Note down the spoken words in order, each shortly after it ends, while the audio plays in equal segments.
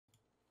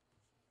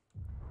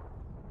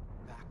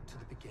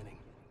beginning.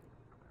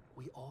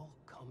 We all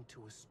come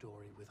to a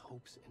story with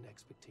hopes and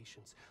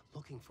expectations,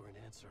 looking for an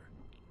answer.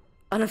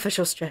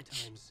 Unofficial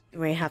stretch. You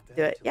may have to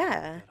do it.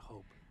 Yeah. That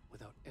hope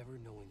without ever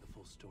knowing the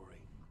full story.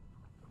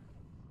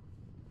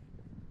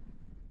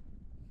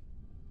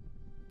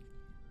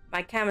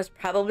 My camera's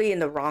probably in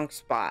the wrong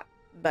spot,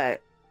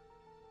 but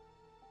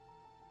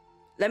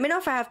let me know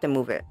if I have to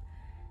move it.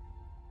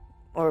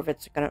 Or if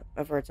it's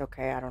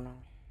okay, I don't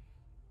know.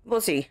 We'll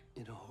see.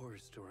 In a horror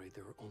story,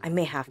 there are only I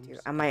may have to.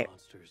 I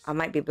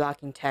might be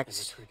blocking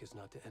text. And the trick is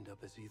not to end up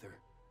as either.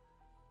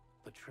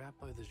 But trapped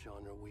by the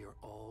genre, we are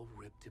all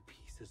ripped to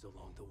pieces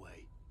along the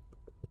way.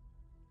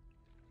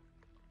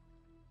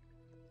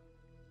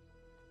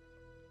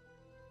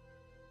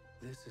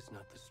 This is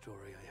not the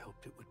story I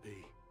hoped it would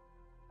be.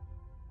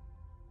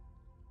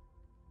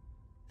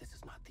 This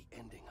is not the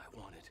ending I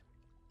wanted.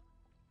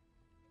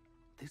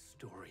 This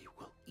story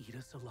will eat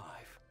us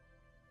alive.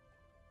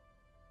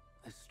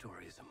 This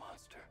story is a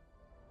monster.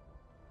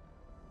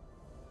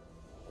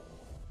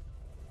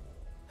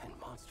 And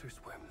monsters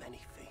wear many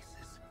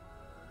faces.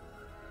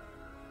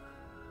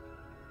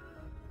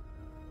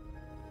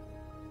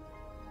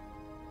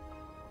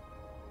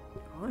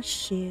 Oh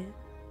shit.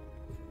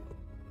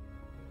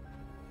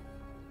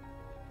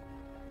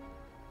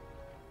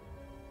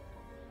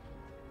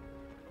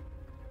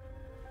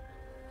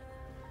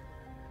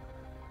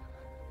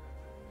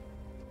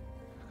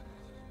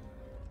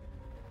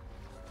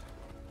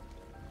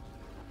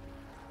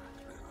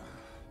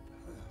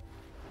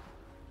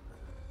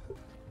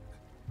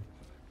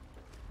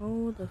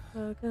 Hold the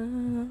fuck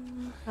up.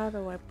 How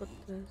do I put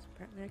this?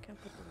 Apparently I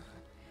can't put this.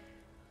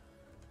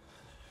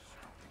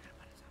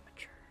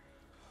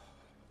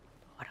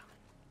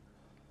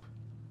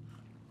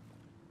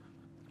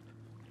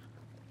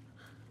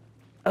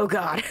 Oh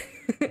god.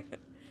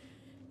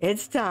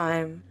 It's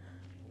time.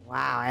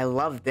 Wow, I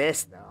love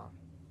this though.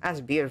 That's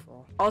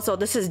beautiful. Also,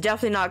 this is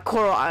definitely not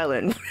Coral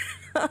Island.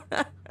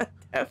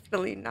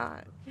 Definitely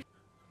not.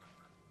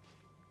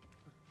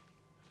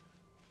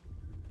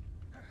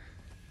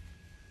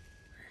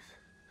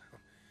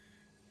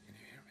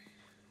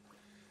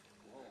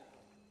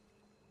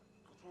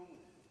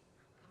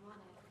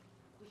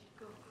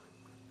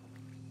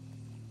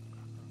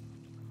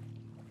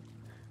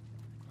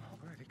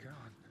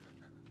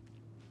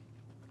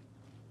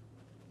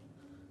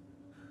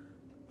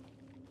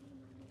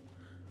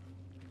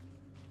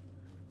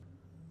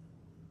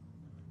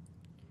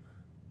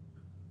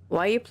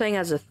 Why are you playing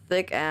as a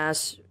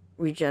thick-ass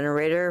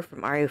regenerator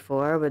from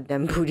RE4 with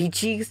them booty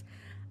cheeks?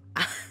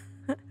 I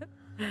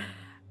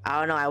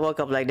don't know, I woke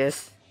up like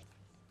this.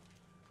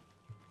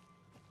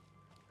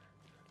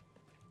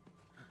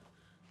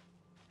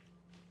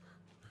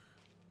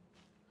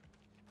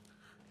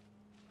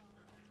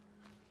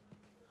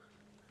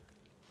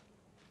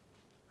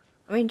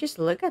 I mean, just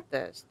look at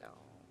this, though.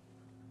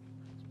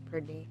 It's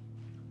pretty.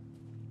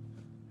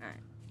 Alright,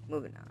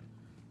 moving on.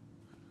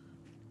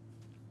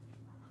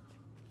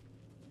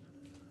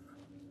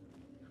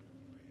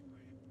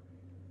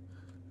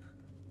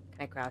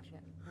 Can I crouch it?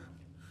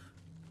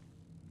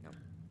 No.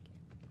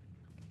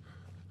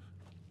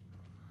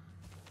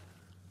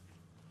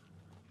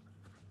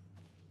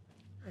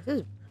 This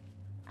is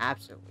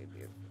absolutely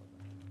beautiful.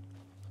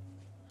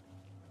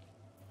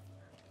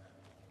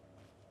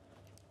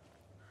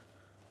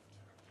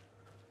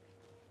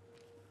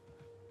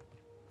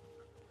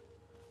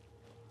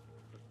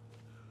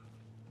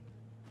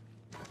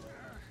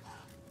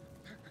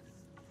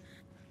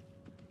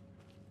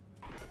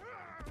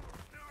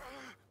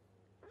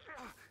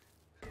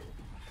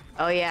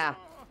 Oh yeah,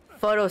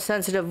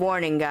 photosensitive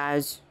warning,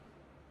 guys.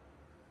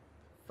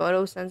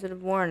 Photosensitive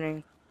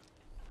warning.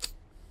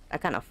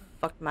 That kind of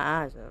fucked my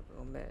eyes up a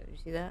little bit. You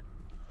see that?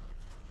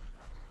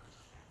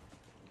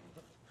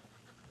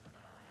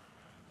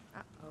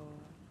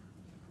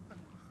 Uh-oh.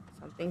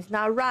 Something's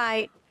not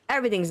right.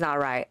 Everything's not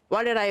right.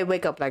 Why did I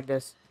wake up like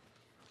this?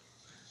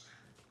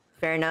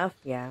 Fair enough?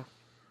 Yeah.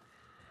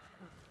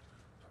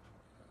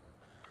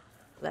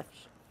 Left.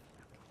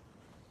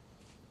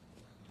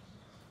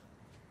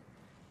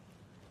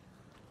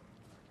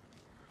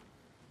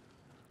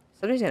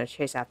 Somebody's gonna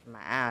chase after my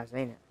ass,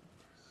 ain't it?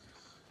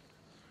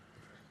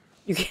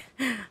 You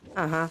can't.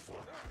 Uh-huh.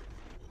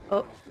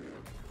 Oh.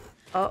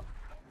 Oh.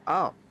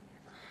 Oh.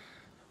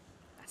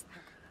 That's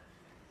not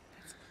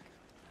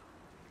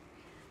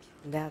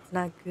good. That's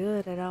not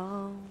good at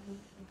all.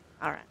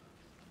 Alright.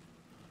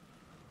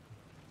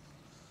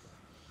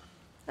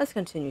 Let's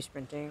continue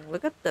sprinting.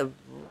 Look at the...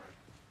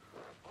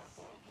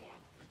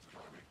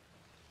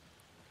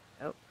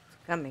 Oh, it's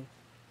coming.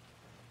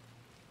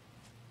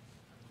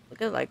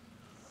 Look at, like,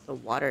 the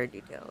water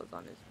details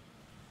on his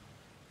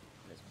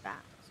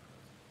back.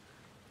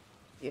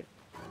 Beautiful.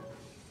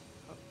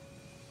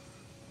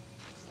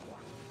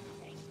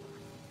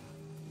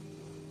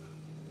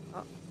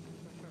 Oh.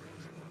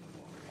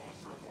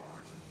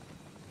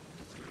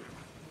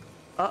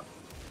 Oh.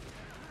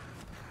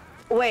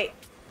 Wait.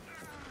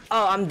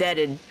 Oh, I'm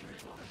deaded.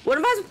 What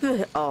am I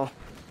supposed to... Oh.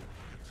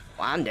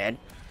 Well, I'm dead.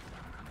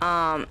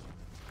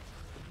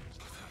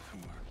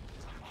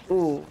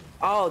 Ooh.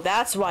 Oh,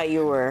 that's why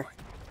you were.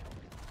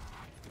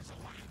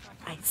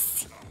 I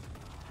see.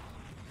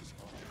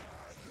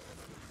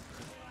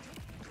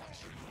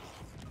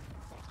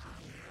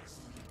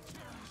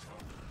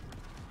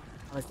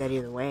 I was dead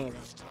either way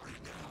then.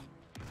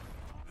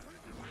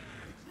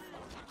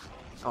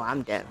 Oh,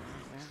 I'm dead.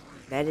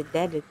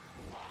 Dead.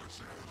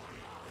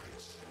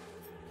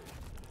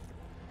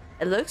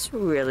 It looks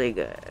really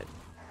good.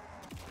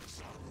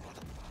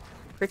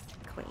 Pretty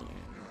clean.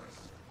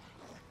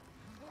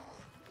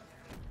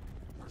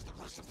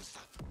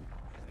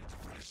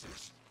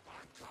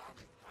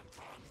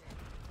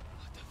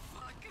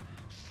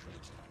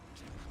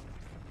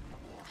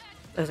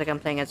 Looks like I'm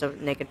playing as a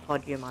naked Paul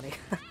Giamatti.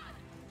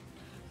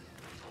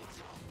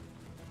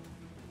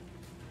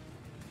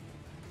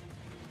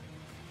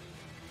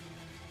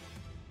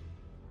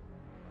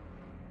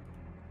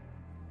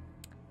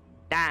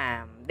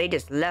 Damn, they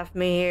just left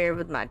me here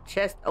with my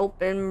chest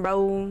open,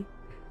 bro.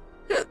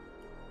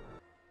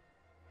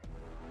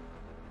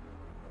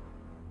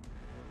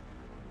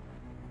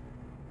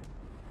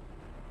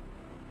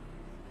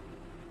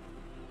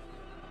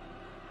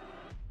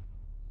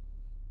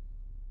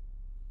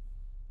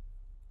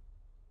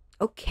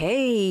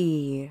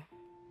 Okay.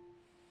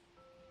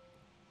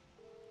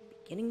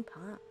 Beginning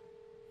part.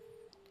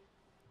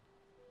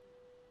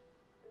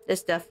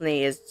 This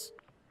definitely is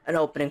an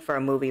opening for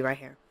a movie right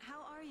here.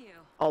 How are you?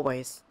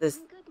 Always. This,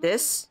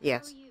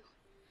 yes.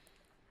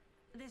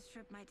 This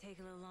trip might take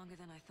a little longer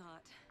than I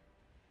thought.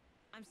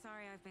 I'm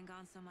sorry I've been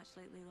gone so much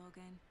lately,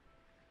 Logan.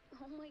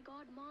 Oh my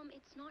god, Mom,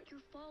 it's not your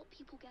fault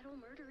people get all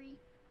murdery.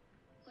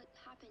 What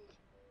happened?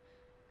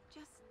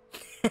 Just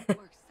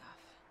work stuff.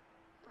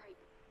 Right.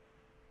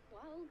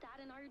 Well, Dad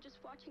and I are just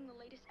watching the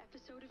latest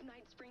episode of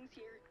Night Springs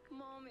here.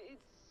 Mom,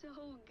 it's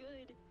so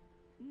good.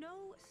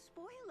 No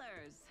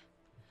spoilers.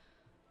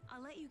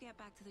 I'll let you get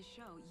back to the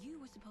show. You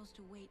were supposed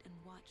to wait and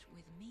watch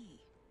with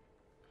me.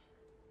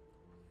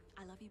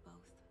 I love you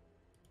both.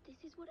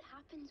 This is what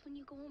happens when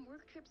you go on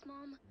work trips,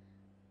 Mom.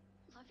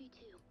 Love you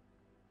too.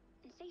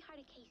 And say hi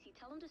to Casey.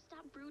 Tell him to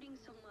stop brooding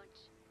so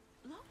much.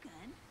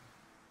 Logan?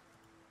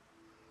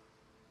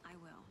 I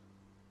will.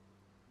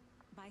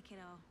 Bye,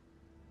 kiddo.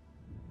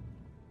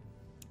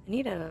 I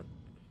need a...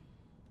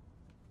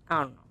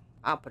 I don't know.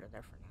 I'll put it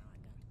there for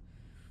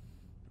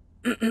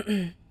now, I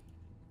guess.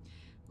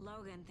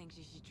 Logan thinks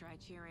you should try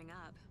cheering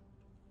up.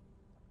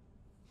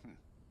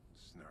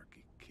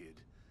 Snarky kid.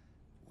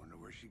 Wonder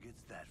where she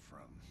gets that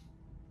from.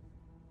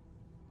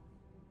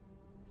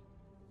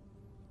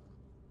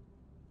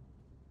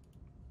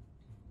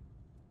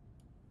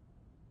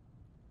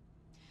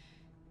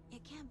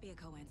 It can't be a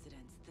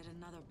coincidence that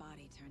another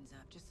body turns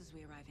up just as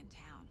we arrive in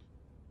town.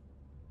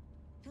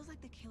 Feels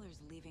like the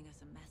killer's leaving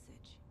us a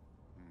message.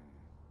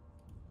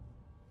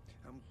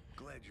 I'm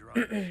glad you're on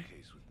this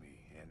case with me,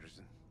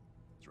 Anderson.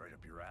 It's right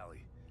up your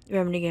alley.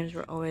 Remedy games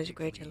were always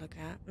great to look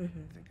at.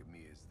 Think of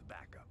me as the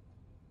backup.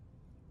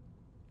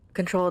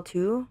 Control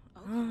 2?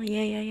 Okay. Oh,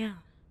 yeah.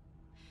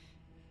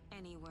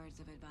 Any words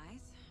of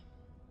advice?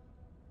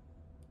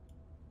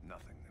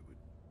 Nothing that would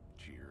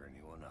cheer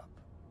anyone up.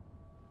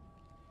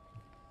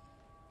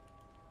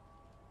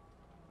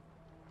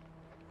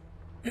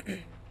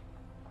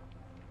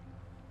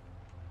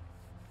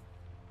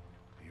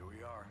 Here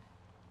we are.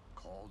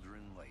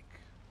 Cauldron Lake.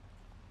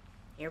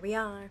 Here we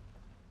are.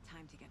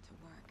 Time to get to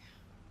work.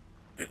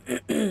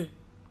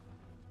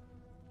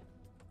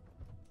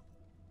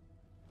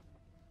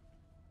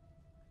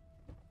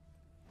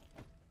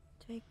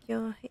 Take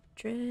your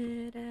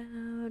hatred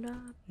out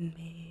of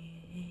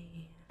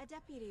me. A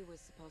deputy was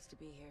supposed to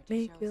be here to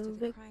Make show us your to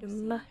the crime victim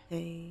scene. my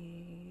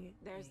hate.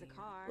 There's the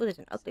car. Oh, there's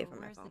an update So from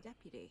my where's phone. the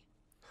deputy?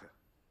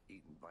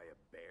 Eaten by a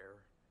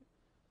bear?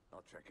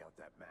 I'll check out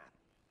that map.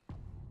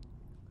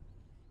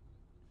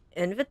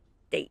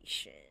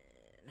 Invitation.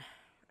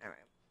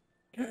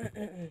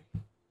 Alright.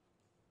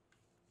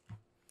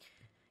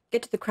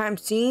 Get to the crime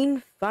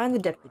scene, find the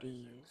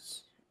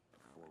deputies.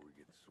 Before we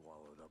get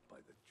swallowed up by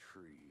the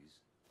trees.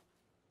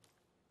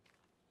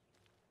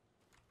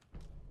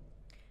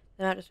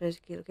 That displays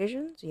key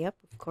locations. Yep,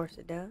 of course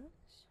it does.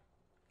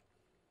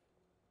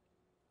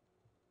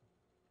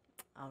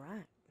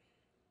 Alright.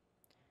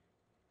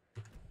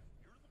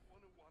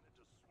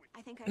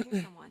 I think I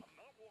hear someone.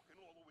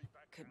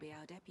 Could be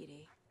our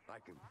deputy. I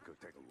can go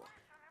take a look.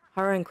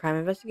 Horror and crime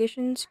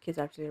investigations. Kid's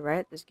absolutely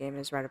right. This game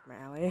is right up my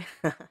alley.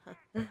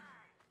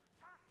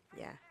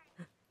 Yeah.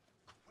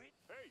 Wait,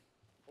 hey,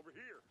 over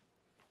here.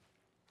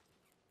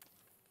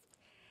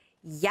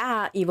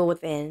 Yeah, Evil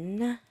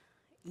Within.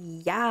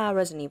 Yeah,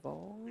 Resident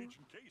Evil.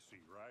 Agent Casey,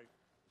 right?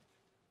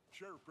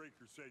 Sheriff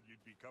Breaker said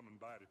you'd be coming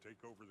by to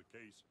take over the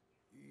case.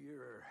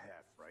 You're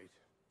half right.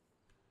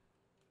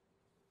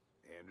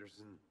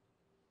 Anderson?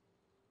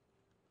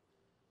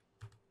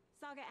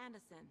 Saga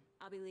Anderson.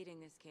 I'll be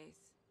leading this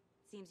case.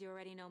 Seems you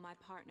already know my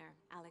partner,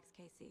 Alex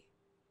Casey.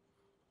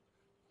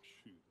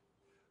 Shoot.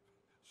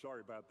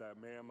 Sorry about that,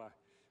 ma'am.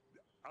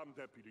 I'm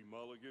Deputy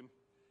Mulligan.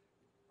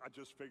 I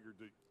just figured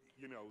that,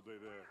 that,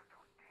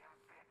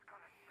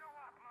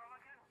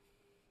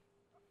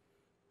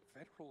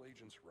 Federal patrol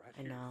agents right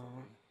I here. know.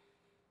 Thornton.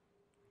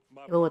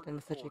 My People with partner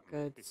them such a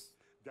Courtney, good,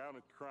 down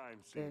at the crime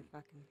good scene.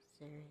 fucking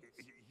series.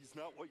 He's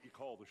not what you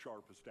call the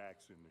sharpest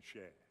axe in the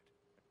shed.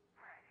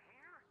 Right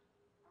here?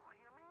 What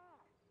do you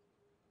mean?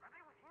 Are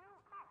they with you?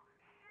 Oh,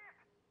 shit!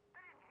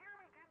 They didn't hear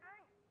me, did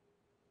they?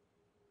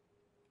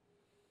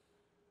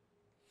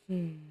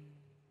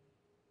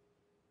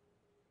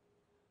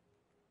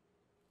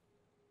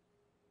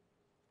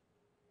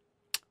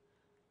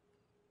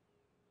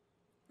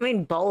 I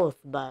mean, both,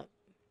 but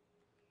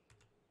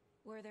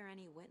Were there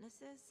any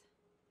witnesses?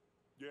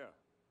 Yeah,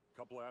 a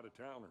couple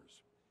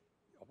out-of-towners.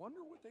 I wonder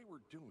what they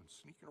were doing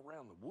sneaking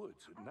around the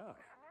woods at night.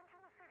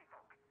 Mention the city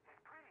folk. It's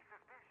pretty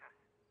suspicious.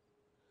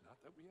 Not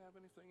that we have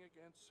anything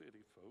against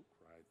city folk,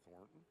 right,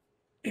 Thornton?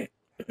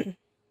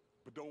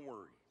 But don't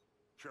worry.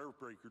 Sheriff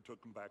Breaker took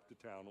them back to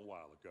town a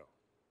while ago.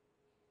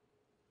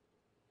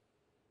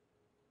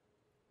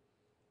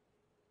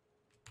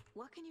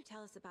 What can you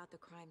tell us about the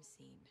crime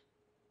scene?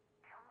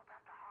 Tell them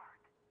about the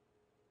heart.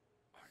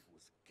 I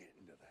was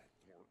getting to that,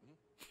 Thornton.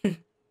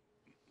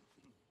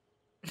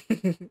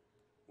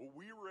 Well,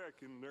 we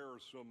reckon there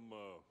are some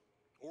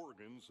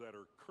organs that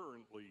are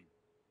currently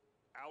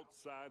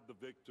outside the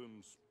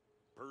victim's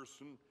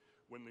person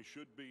when they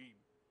should be,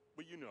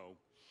 well, you know,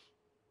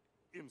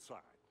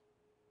 inside.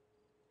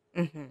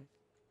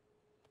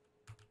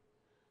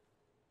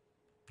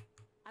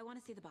 I want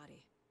to see the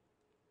body.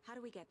 How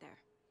do we get there?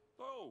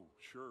 Oh,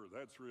 sure,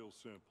 that's real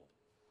simple.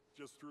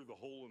 Just through the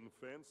hole in the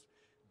fence,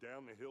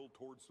 down the hill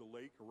towards the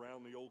lake,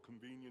 around the old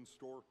convenience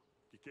store.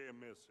 You can't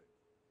miss it.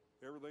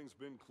 Everything's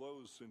been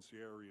closed since the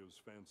area was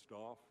fenced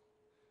off.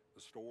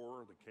 The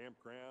store, the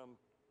campground,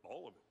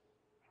 all of it.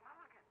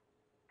 Mulligan,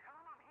 tell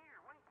them I'm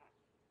here, waiting.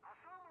 I'll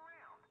show them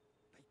around.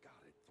 They got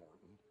it,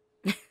 Thornton.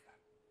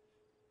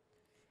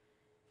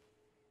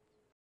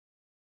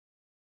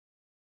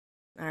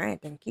 all right,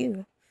 thank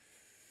you.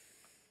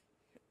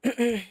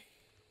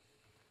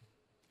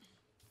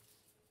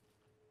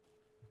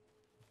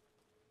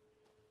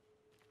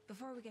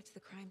 Before we get to the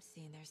crime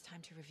scene, there's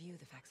time to review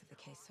the facts of the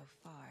case so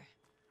far.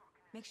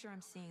 Make sure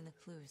I'm seeing the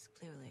clues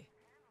clearly.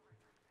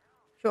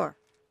 Sure.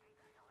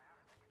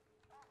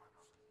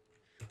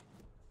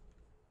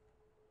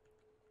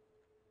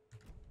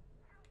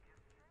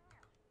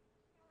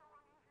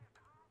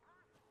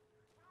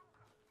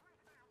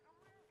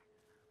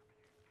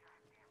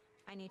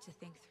 I need to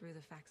think through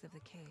the facts of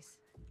the case.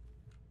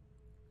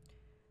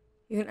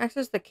 You can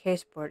access the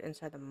case board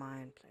inside the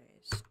Mind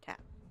Place. Tap.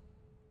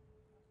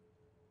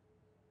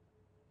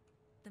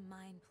 The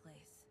Mind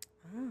Place.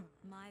 Oh,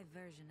 My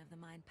version of the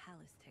Mind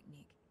Palace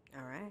technique.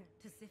 all right.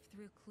 To sift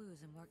through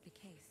clues and work the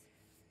case.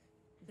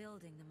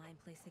 Building the Mind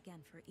Place again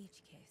for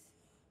each case.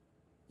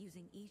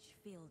 Using each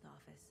field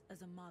office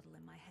as a model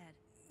in my head.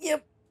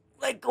 Yep,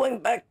 like going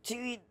back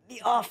to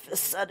the office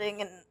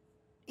setting and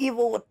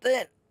Evil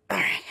Within. All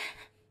right.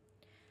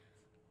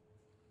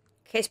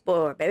 Case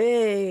board,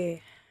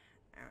 baby.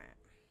 All right.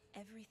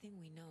 Everything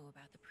we know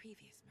about the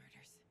previous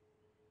murders.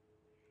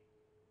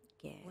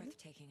 Again. Worth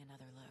taking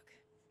another look.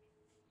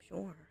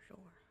 Sure.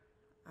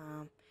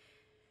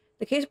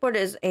 The case board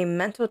is a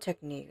mental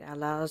technique that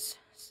allows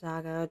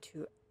Saga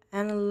to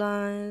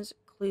analyze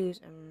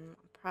clues and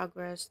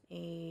progress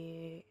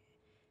the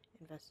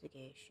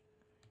investigation.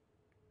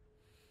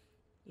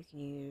 You can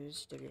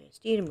use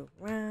WASD to move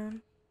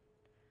around,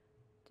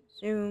 to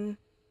zoom.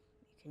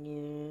 You can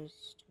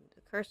use to move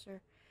the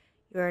cursor.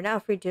 You are now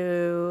free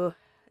to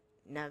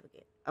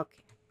navigate.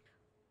 Okay.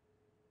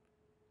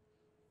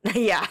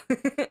 Yeah.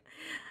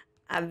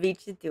 I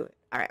beat you to it.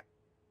 Alright.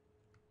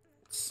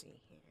 Let's see here.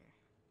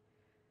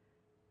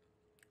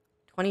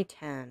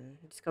 2010.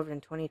 Discovered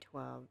in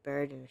 2012.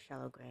 Buried in a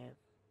shallow grave.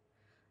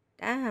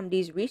 Damn,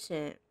 these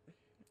recent.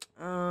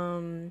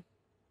 Cauldron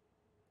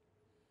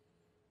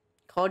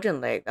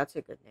Lake. That's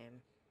a good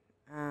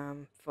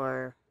name.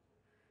 For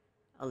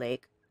a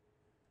lake.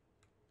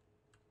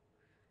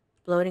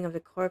 Bloating of the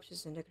corpse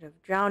is indicative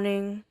of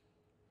drowning.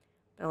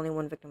 But only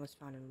one victim was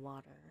found in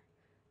water.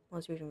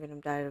 Most recent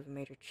victim died of a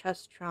major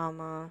chest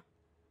trauma.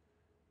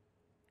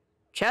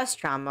 Chest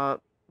trauma?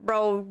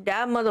 Bro,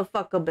 that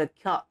motherfucker been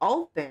cut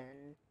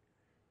open.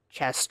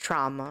 Chest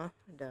trauma.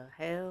 The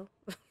hell?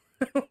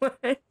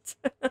 What?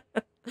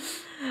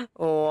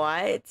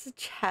 What?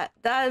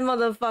 That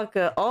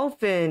motherfucker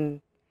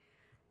open.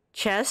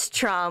 Chest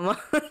trauma.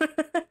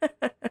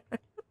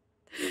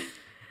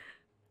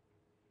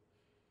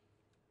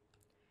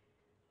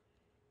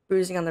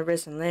 Bruising on the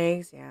wrists and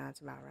legs. Yeah,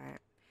 that's about right.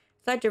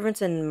 Slight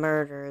difference in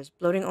murders.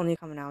 Bloating only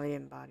commonality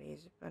in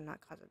bodies, but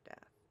not cause of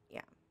death.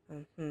 Yeah.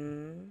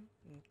 Okay.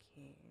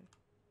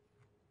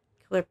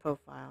 Killer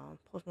profile.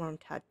 Postmortem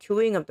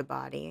tattooing of the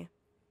body.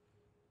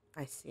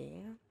 I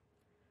see.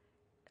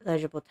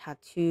 Illegible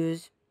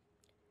tattoos.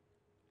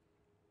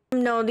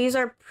 No, these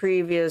are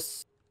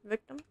previous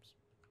victims.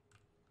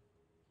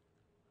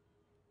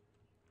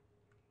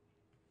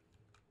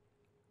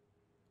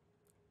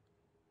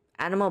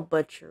 Animal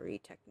butchery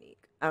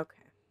technique. Okay.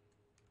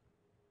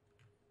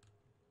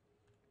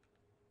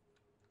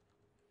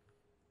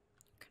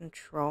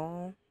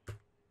 Control.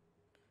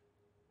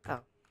 Oh,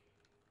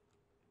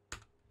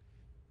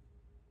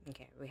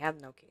 Okay, we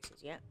have no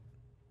cases yet.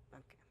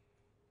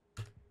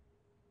 Okay.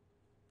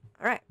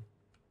 Alright.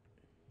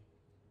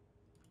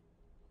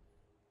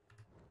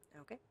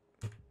 Okay.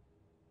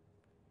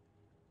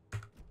 I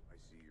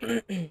see you're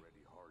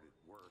already hard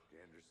at work,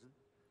 Anderson.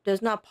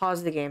 Does not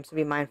pause the game, so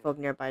be mindful of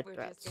nearby We're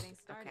threats. just getting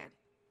started. Okay.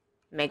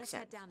 Makes Let's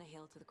sense. head down the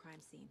hill to the crime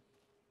scene.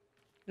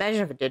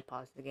 Imagine if it did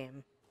pause the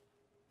game.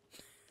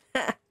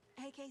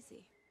 Hey,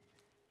 Casey.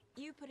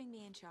 You putting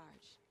me in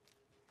charge.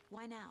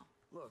 Why now?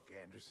 Look,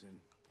 Anderson,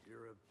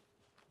 you're a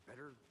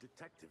better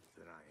detective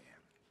than I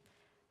am.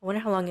 I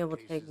wonder how long it will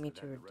Cases take me that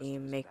to end the rest of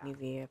redeem, us make me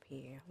baffle.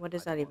 VIP. What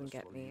does I that don't even wanna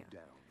get slow me? you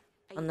down.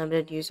 Are you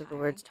Unlimited thinking use of the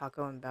words retiring?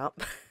 taco and belt.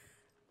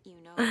 You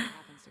know what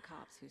happens to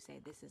cops who say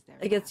this is their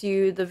It gets last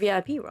you the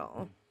case. VIP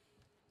role.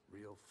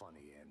 Real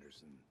funny,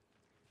 Anderson.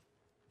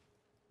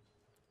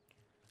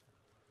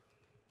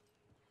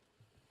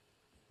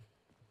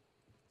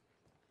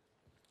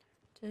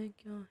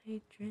 Take your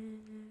hatred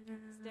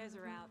Stairs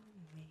are out.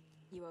 of me.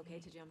 You okay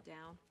to jump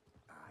down?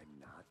 I'm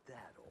not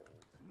that old.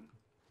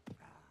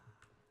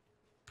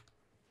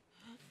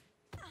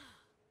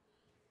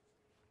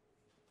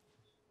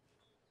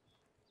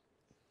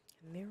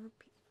 A mirror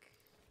peek.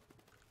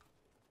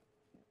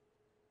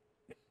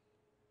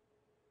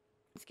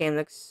 This game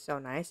looks so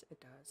nice. It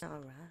does.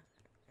 Alright.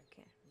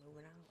 Okay,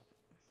 moving on.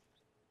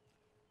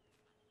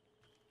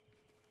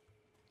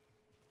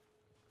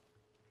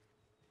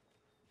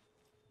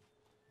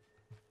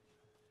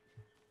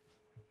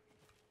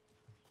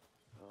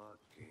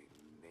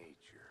 Fucking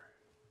nature.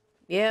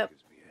 Yep.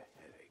 Gives me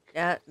a headache.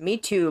 Yeah, me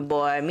too,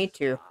 boy. Me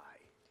too. Sky.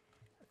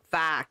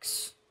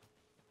 Facts.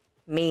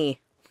 Me.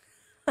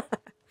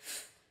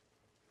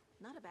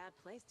 Not a bad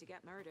place to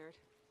get murdered.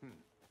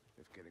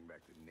 If getting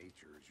back to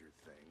nature is your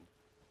thing.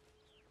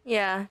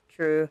 Yeah,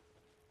 true.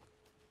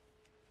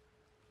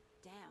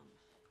 Damn.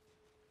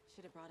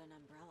 Should have brought an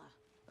umbrella.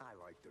 I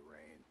like the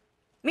rain.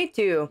 Me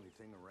too. Only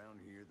thing around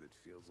here that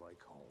feels like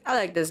home. I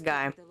like this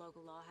guy. Think the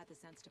local law had the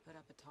sense to put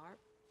up a tarp?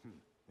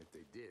 If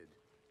they did,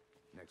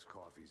 next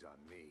coffee's on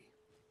me.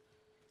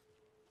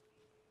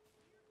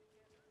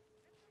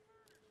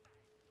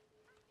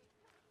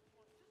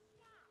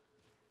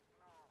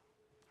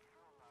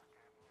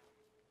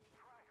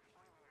 Try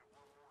explaining it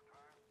one more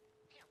time.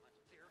 How much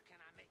clearer can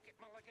I make it,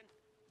 Mulligan?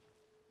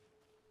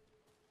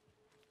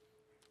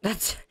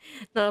 That's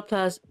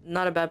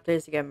not a bad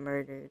place to get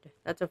murdered.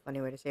 That's a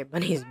funny way to say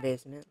Bunny's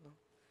basement.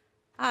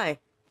 Hi.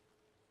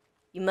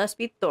 You must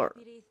be Thor.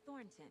 P.D.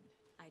 Thornton,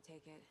 I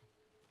take it.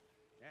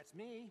 That's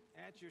me,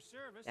 at your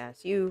service.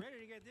 That's you.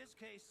 Ready to get this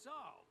case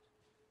solved.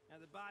 Now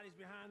the body's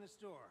behind the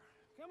store.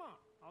 Come on,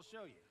 I'll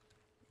show you.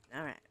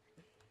 Alright.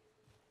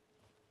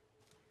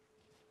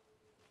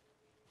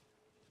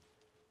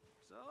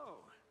 So,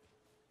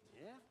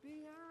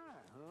 FBI,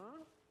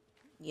 huh?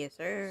 Yes,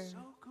 sir.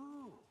 So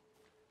cool.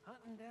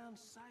 Hunting down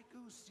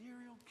psycho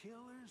serial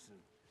killers and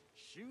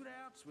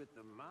shootouts with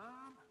the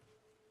mob.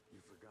 You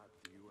forgot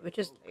the UFO Which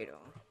is Lato.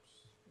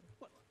 cover-ups.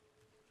 What?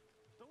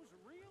 Those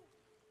are real?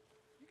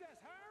 You guys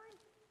hiring?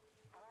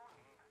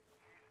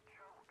 He's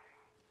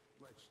joking.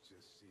 Let's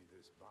just see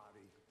this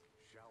body,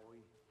 shall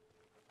we?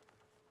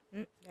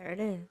 There it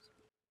is.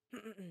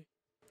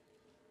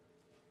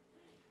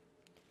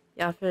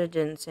 Y'all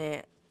didn't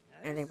say Now,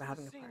 anything this about is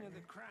having a the scene of partner.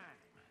 the crime.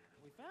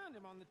 We found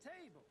him on the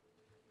table.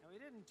 Now, he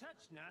didn't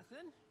touch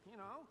nothing, you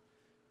know,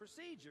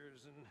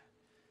 procedures and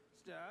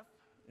stuff.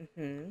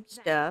 Thanks,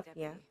 Stuff,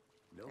 yeah. Deputy.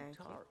 No Thank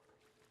you. tarp.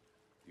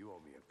 You owe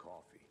me a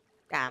coffee.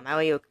 Damn, I owe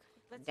you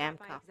Let's damn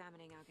start by coffee.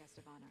 examining our guest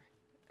of honor.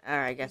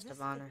 Alright, Does guest this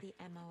of honor. fit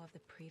the MO of the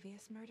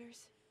previous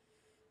murders?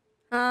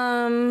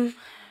 The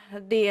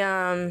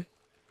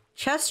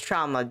chest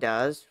trauma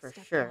does, for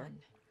Step sure. 1.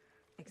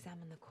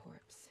 Examine the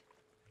corpse.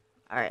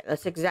 Alright,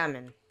 let's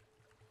examine.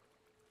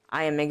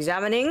 I am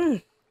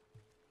examining.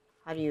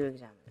 How do you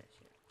examine this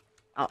here?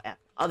 Oh, yeah.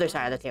 Other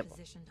side of the Body is table.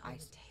 Positioned I on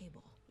see. the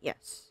table.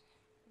 Yes.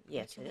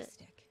 Yes, it is.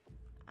 Ritualistic.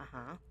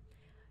 Uh-huh.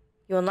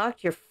 You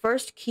unlocked your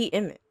first key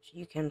image.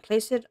 You can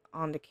place it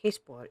on the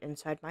caseboard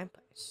inside my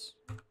place.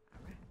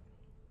 Alright.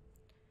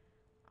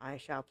 I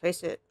shall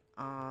place it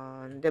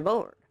on the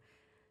board.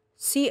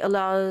 C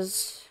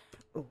allows...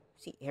 Oh,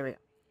 see, here we go.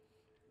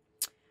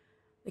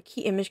 The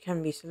key image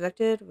can be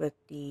selected with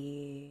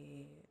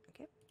the...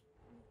 Okay.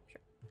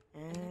 Sure.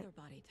 And... Another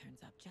body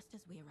turns up just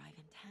as we arrive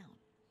in town.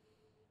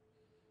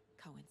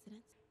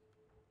 Coincidence?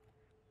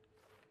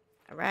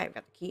 Alright, we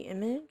got the key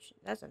image.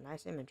 That's a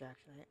nice image,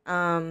 actually.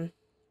 Alright.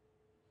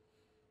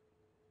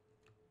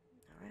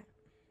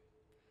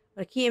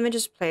 When a key image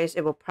is placed,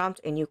 it will prompt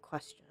a new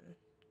question.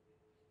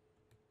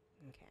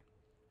 Okay.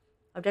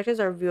 Objectives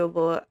are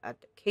viewable at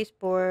the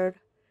caseboard.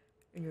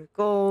 And your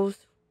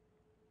goals.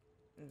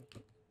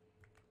 Okay.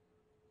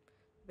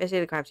 Basically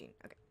the crime scene.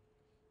 Okay.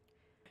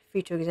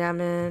 Free to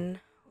examine.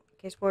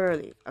 Caseboard or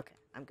leave. Okay,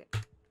 I'm good.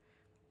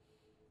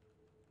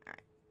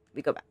 Alright.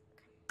 We go back.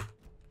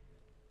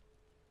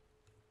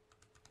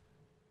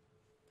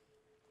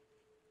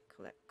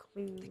 Collect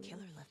clues. The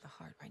killer left the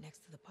heart right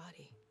next to the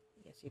body.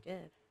 Yes, he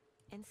did.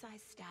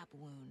 Incised stab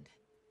wound.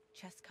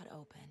 Chest cut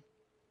open.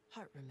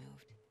 Heart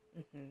removed.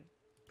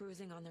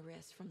 Bruising on the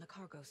wrist from the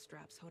cargo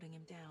straps holding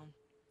him down.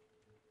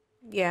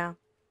 Yeah.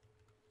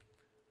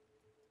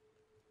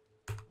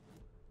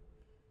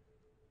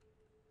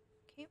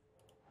 Okay.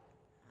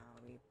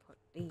 Now we put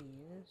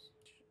these.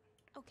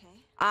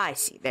 Okay. I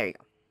see. There you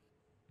go.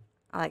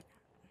 I like that.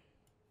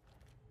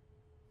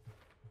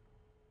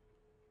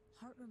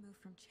 Heart removed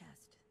from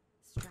chest,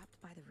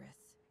 strapped by the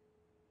wrists.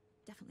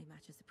 Definitely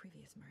matches the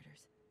previous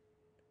murders.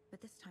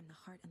 But this time the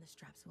heart and the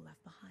straps were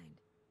left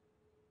behind.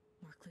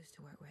 More clues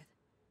to work with.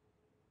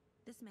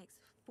 This makes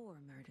 4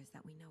 murders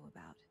that we know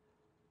about.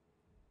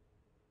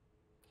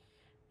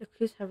 The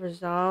clues have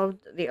resolved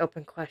the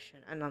open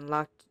question and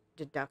unlocked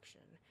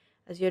deduction.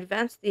 As you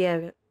advance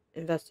the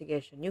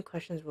investigation, new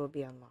questions will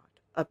be unlocked,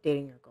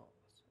 updating your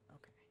goals.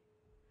 Okay.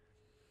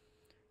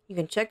 You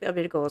can check the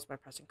updated goals by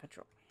pressing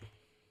Control.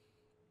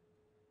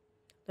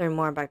 Learn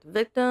more about the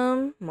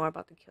victim, more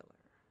about the killer.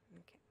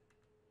 Okay.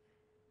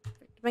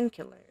 Victim and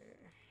killer.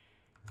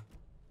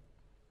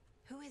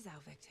 Who is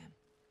our victim?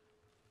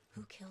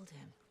 Who killed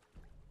him?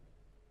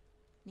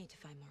 Need to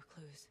find more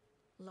clues.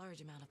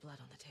 Large amount of blood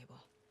on the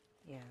table.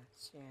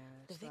 Yes.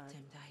 The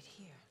victim died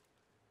here.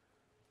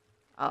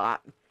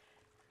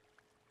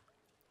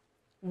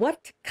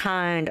 What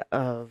kind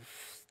of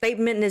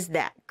statement is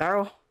that,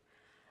 girl?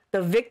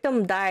 The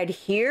victim died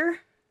here?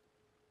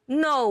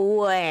 No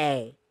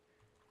way.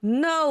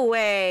 No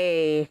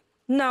way.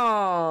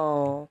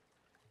 No.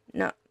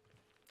 No.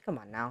 Come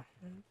on now.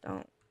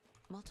 Don't.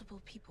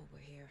 Multiple people were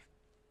here.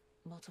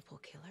 Multiple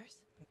killers?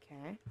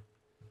 Okay.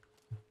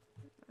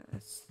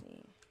 Let's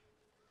see.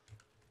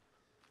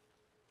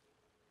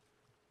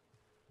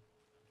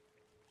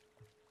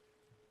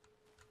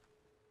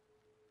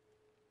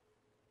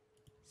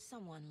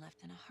 Someone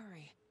left in a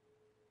hurry.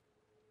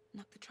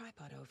 Knocked the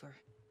tripod over.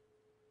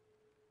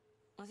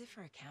 Was it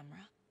for a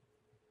camera?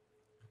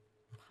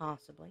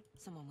 Possibly.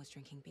 Someone was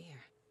drinking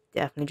beer.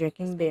 Definitely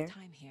drinking Spent beer.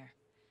 time here.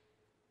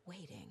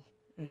 Waiting.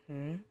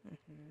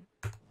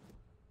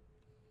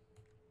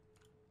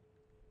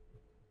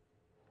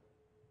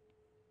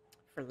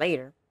 For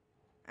later.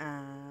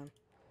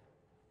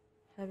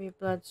 Heavy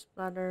blood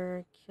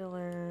splatter,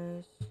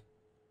 killers.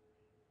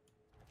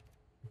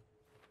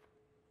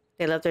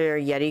 They left their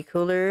Yeti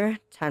cooler.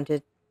 Time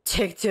to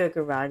take to a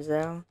garage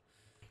sale.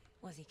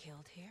 Was he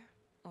killed here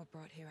or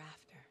brought here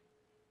after?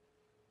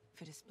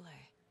 For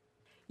display.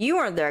 You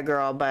weren't there,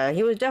 girl, but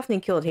he was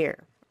definitely killed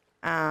here.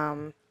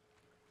 Any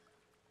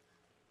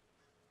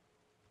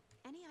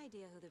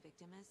idea who the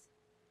victim is?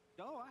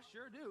 Oh, I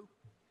sure do.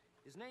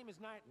 His name is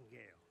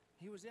Nightingale.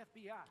 He was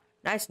FBI.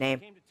 Nice name.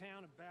 Came to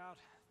town about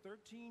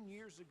 13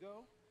 years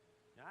ago.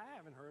 I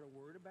haven't heard a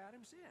word about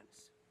him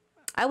since.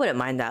 I wouldn't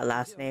mind that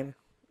last name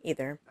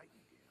either. Nightingale.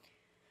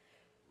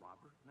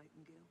 Robert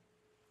Nightingale?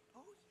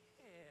 Oh,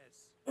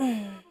 yes. You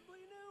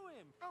probably knew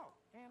him. Oh,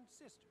 and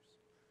sisters.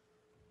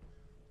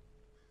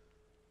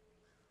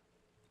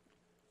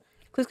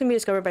 Clues can be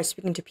discovered by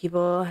speaking to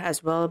people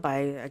as well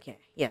by, okay,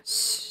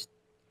 yes.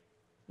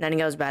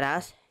 Nightingale's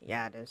badass?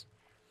 Yeah, it is.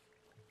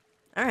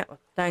 Alright, well,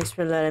 thanks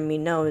for letting me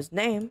know his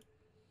name.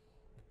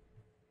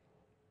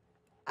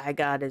 I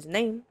got his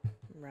name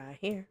right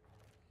here.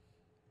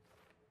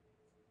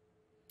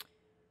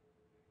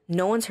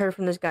 No one's heard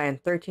from this guy in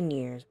 13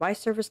 years. Why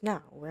service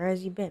now? Where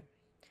has he been?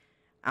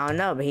 I don't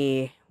know, but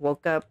he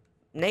woke up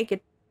naked.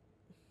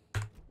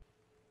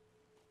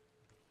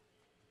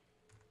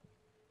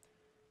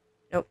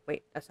 Nope,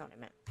 wait, that's not what I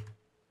meant.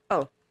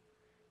 Oh.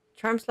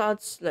 Charm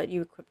slots let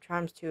you equip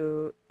charms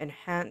to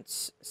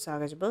enhance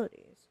Saga's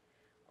abilities.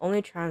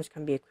 Only charms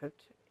can be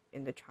equipped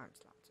in the charm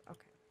slots.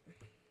 Okay.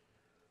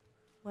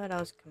 What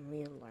else can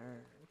we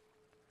learn?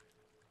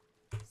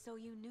 So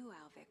you knew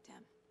our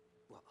victim?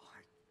 Well, I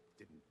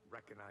didn't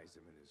recognize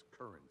him in his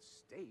current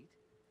state.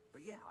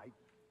 But yeah, I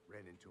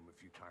ran into him a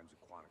few times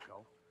at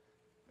Quantico.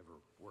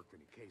 Never worked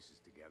any cases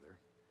together.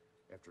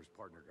 After his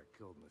partner got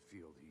killed in the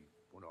field, he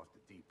went off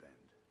the deep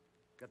end.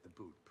 Got the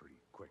boot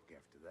pretty quick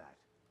after that.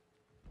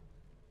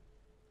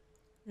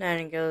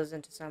 Nightingale's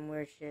into some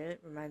weird shit.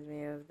 Reminds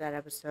me of that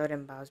episode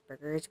in Bob's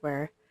Burgers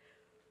where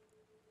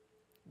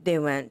they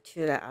went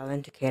to the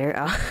island to cater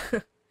out.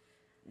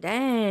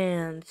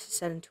 Damn, this is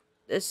set in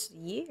this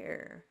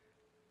year.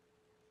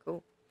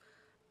 Cool.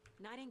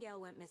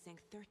 Nightingale went missing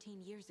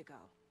 13 years ago.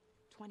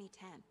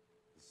 2010.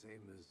 The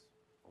same as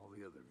all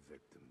the other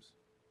victims.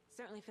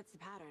 Certainly fits the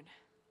pattern.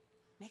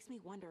 Makes me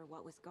wonder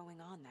what was going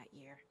on that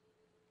year.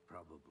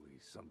 Probably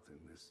something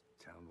this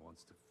town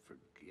wants to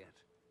forget.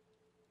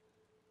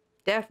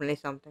 Definitely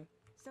something.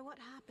 So what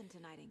happened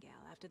to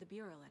Nightingale after the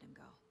Bureau let him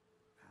go?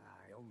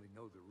 I only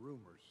know the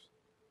rumors.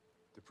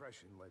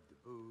 Depression led to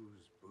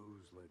booze,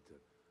 booze led to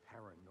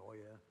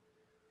paranoia.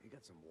 He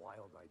got some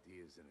wild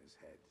ideas in his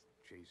head,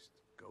 chased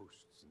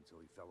ghosts until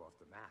he fell off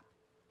the map.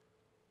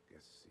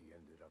 Guess he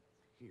ended up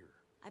here.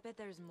 I bet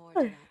there's more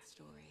to that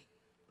story.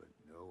 But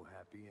no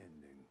happy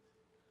ending.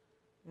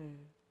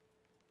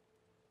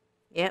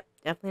 Yep,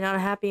 definitely not a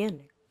happy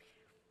ending.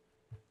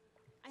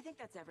 I think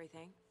that's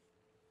everything.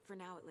 For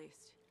now, at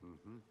least.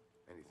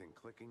 Anything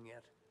clicking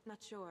yet?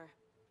 Not sure.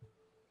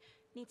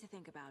 Need to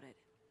think about it.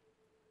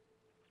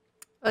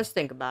 Let's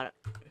think about it.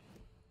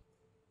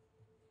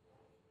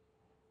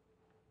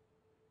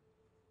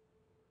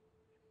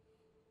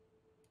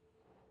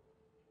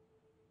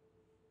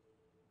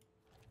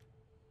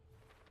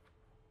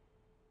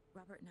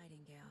 Robert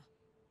Nightingale,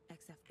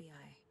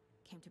 ex-FBI,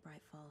 came to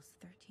Bright Falls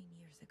 13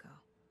 years ago.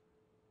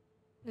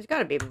 There's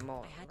gotta be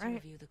more, I had to right?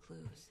 review the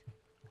clues.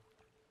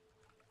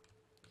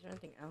 Is there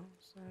anything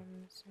else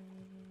I'm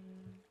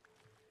missing?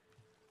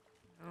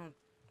 I don't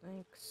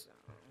think so.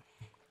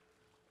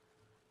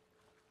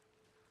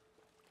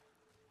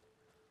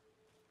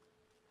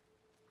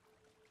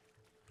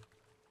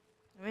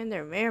 I mean,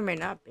 there may or may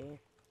not be.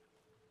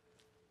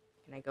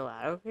 Can I go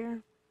out of here?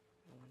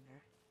 I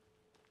wonder.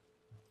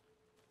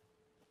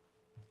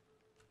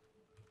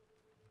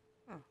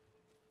 Oh.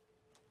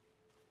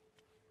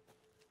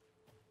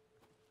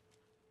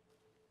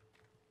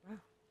 Wow.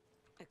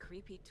 A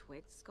creepy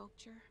twig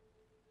sculpture?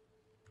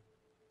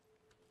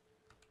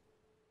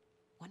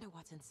 Wonder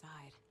what's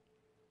inside.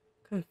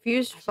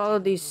 Confused, I should follow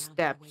take a these look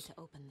around for a way steps.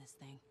 to open this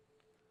thing.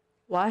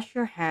 Wash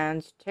your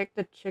hands, take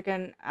the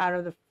chicken out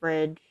of the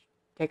fridge,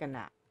 take a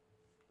nap.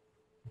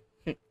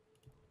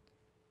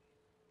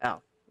 Oh,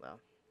 well.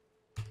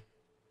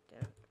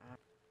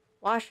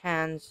 Wash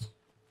hands.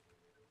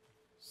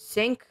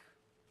 Sink.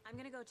 I'm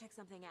gonna go check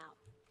something out.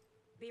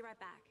 Be right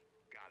back.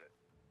 Got it.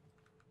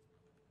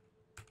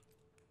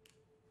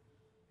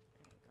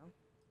 There we go.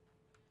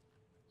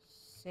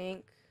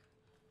 Sink.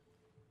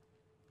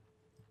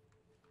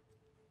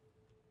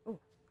 Ooh.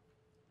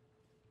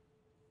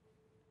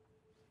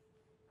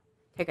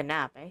 Take a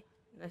nap, eh?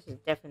 This is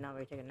definitely not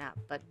where you take a nap,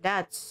 but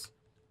that's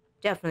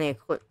definitely a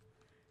clue.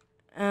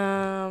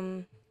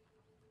 Oh.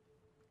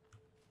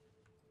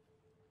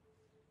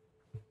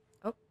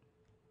 Okay.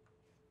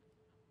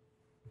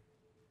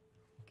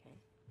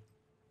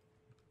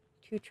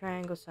 2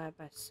 triangles side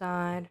by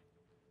side.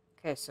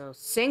 Okay, so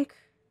sink.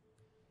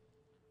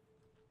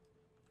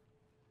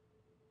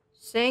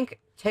 Sink,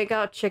 take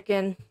out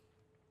chicken.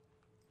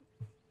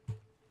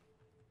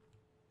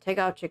 Take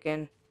out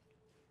chicken.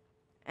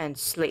 And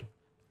sleep.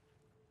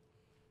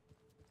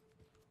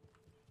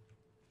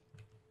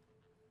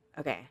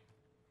 Okay.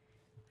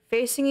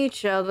 Facing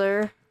each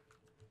other.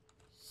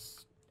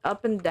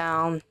 Up and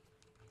down.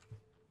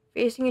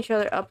 Facing each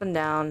other up and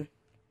down.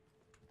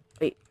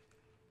 Wait.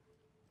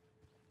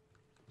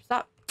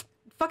 Stop.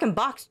 Fucking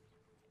box.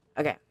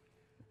 Okay.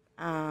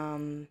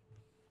 And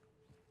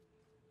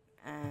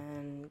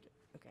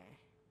okay.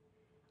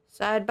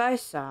 Side by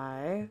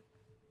side.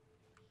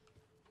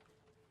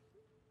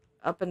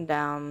 Up and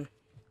down.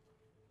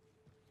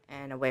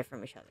 And away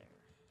from each other.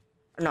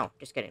 Or no,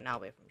 just kidding, not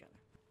away from each other.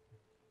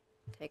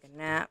 Take a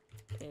nap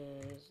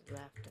is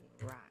left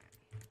and right.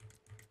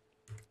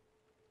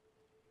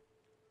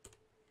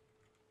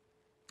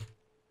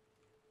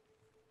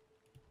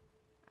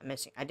 I'm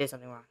missing. I did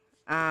something wrong.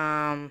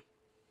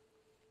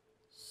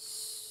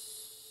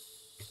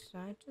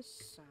 Side to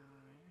side.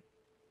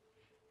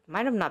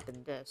 Might have not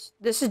been this.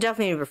 This is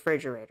definitely a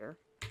refrigerator.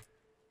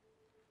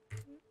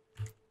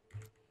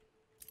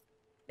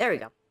 There we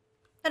go.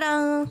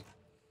 Ta-da!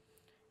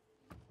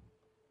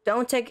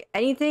 Don't take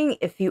anything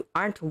if you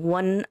aren't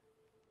one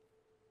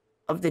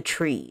of the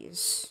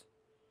trees.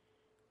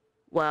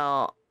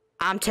 Well,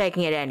 I'm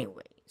taking it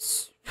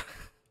anyways.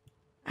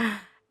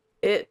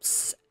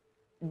 Oops.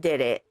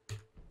 Did it.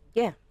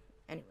 Yeah.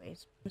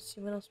 Anyways, let's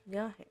see what else we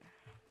got here.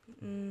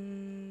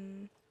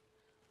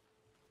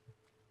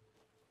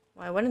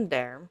 Well, I went in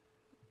there.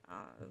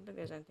 I don't think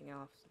there's anything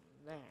else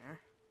in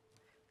there.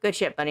 Good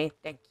shit, Bunny.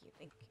 Thank you.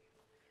 Thank you.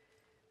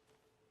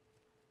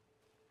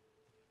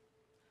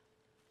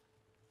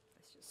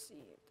 Let's just see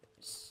if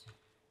there's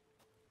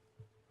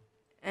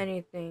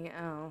anything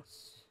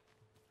else.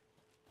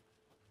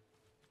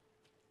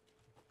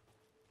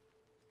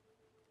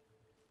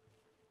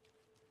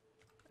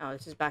 Oh,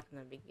 this is back in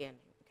the beginning.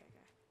 Okay.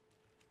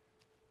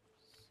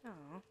 So,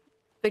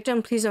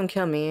 victim, please don't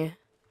kill me.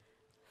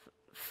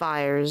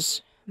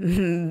 Fires.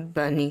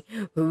 Bunny.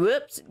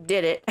 Whoops,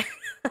 did it.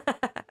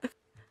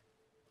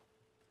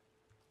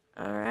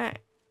 Alright.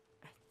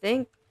 I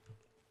think...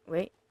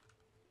 Wait.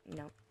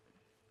 No.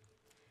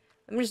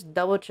 Let me just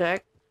double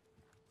check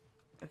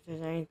if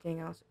there's anything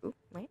else. Oop,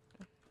 wait.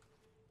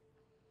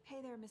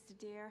 Hey there, Mr.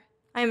 Deer.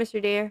 Hi,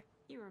 Mr. Deer.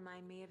 You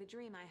remind me of a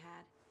dream I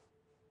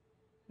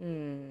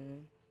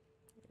had.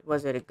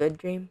 Was it a good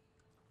dream?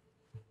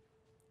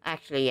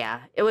 Actually,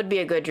 yeah. It would be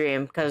a good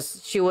dream,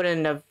 because she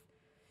wouldn't have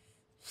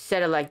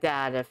said it like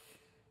that if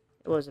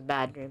it was a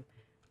bad dream.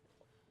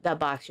 That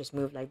box just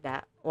moved like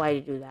that. Why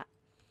did you do that?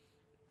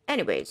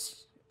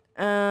 Anyways.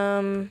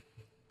 Alright.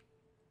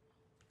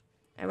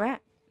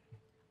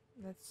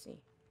 Let's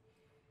see.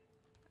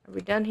 Are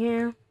we done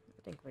here?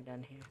 I think we're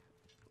done here.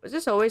 Was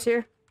this always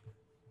here?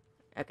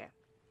 Okay.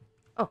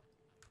 Oh.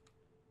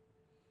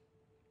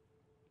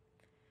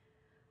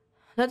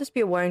 Let this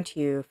be a warning to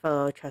you,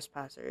 fellow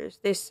trespassers.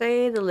 They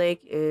say the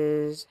lake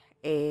is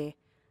a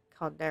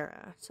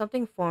caldera,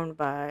 something formed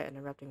by an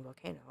erupting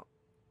volcano,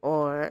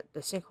 or the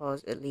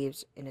sinkholes it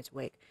leaves in its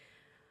wake.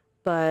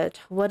 But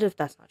what if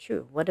that's not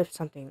true? What if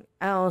something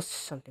else,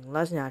 something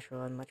less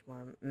natural and much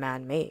more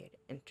man-made,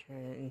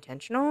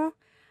 intentional?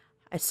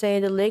 I say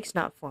the lake's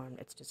not formed,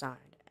 it's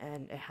designed,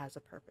 and it has a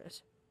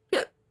purpose.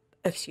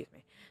 Excuse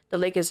me. The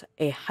lake is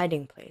a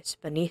hiding place.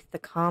 Beneath the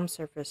calm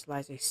surface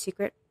lies a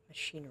secret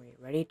machinery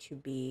ready to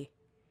be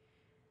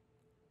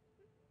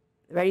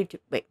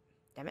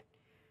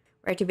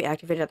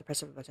activated at the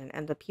press of a button.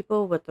 And the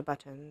people with the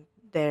button,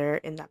 they're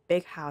in that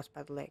big house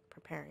by the lake,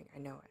 preparing. I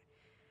know it.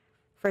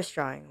 First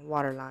drawing,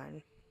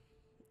 waterline.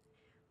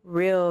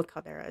 Real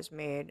caldera is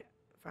made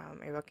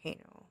from a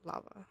volcano,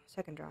 lava.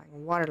 Second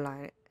drawing,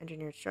 waterline,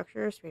 engineered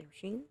structures, made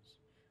machines.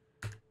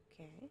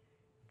 Okay,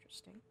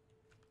 interesting.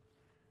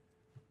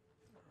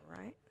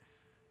 Alright.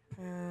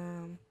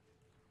 I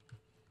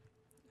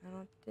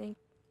don't think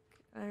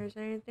there's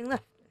anything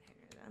left in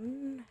here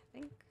then.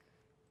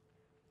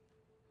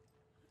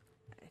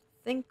 I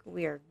think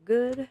we are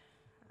good.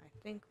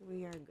 Alright.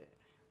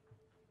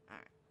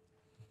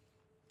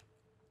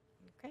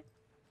 Okay.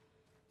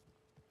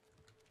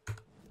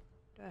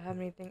 Do I have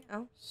anything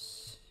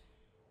else?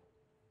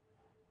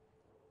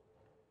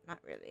 Not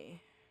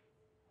really.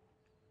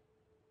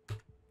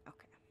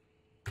 Okay.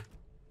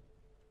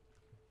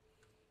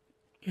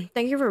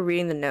 Thank you for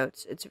reading the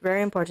notes. It's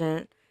very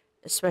important,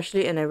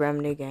 especially in a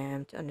Remedy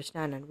game, to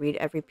understand and read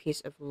every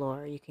piece of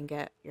lore you can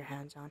get your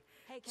hands on.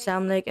 Hey, Casey,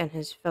 Sam Lake and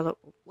his fellow...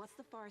 what's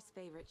the forest's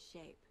favorite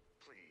shape?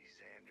 Please,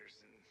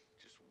 Anderson,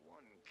 just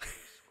one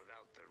case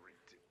without the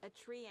A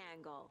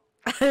triangle.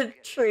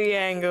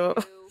 Triangle.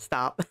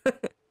 Stop.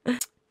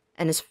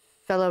 And his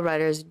fellow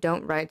writers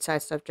don't write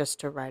side stuff just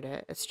to write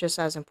it. It's just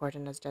as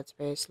important as Dead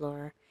Space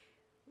lore,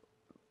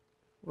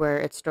 where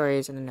its story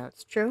is in the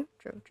notes. True.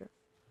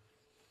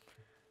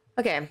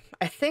 Okay,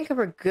 I think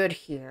we're good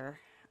here.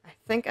 I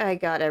think I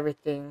got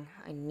everything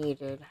I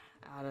needed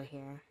out of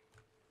here.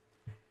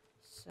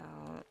 So,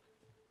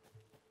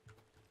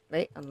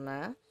 wait,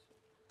 unless...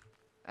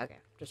 Okay,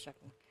 just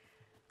checking.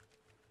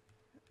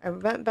 I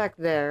went back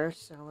there,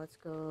 so let's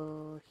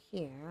go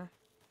here.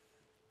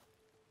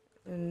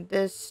 And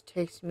this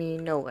takes me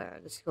nowhere.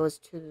 This goes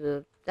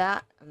to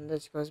that, and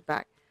this goes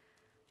back.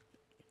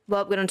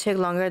 Well, gonna take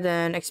longer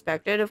than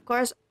expected, of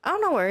course. Oh,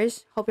 no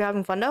worries. Hope you're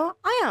having fun, though.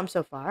 I am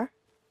so far.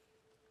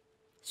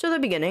 Still the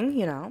beginning,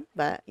 you know,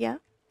 but yeah.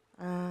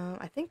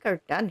 I think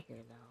we're done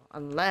here, though.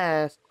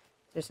 Unless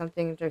there's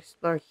something to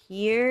explore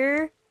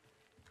here.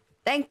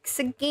 Thanks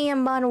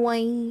again, by the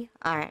way.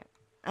 Alright.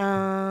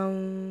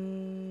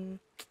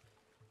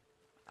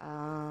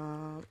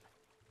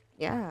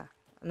 Yeah.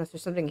 Unless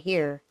there's something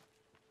here.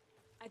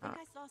 I think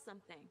I saw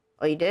something.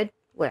 Oh, you did?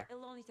 Where?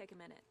 It'll only take a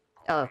minute.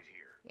 Oh,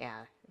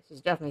 yeah. This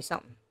is definitely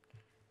something.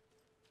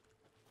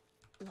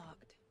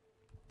 Locked.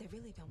 They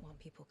really don't want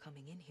people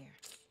coming in here.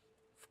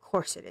 Of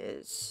course it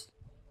is.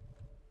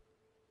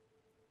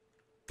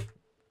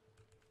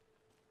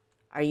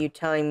 Are you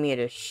telling me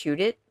to shoot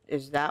it?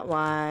 Is that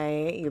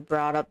why you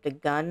brought up the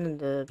gun in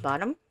the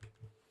bottom?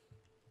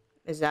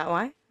 Is that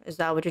why? Is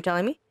that what you're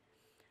telling me?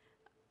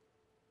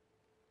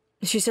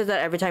 She says that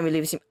every time you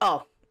leave.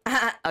 Oh,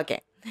 okay.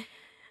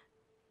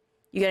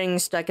 You getting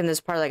stuck in this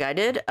part like I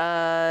did?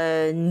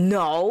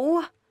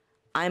 No.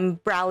 I'm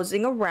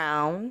browsing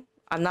around.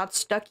 I'm not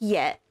stuck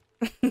yet.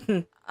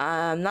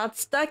 I'm not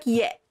stuck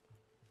yet.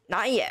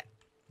 Not yet.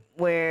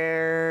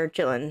 We're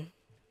chilling.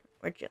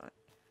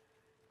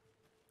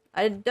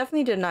 I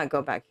definitely did not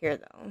go back here,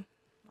 though.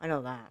 I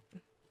know that.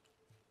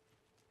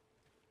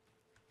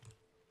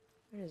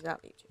 Where does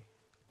that lead to?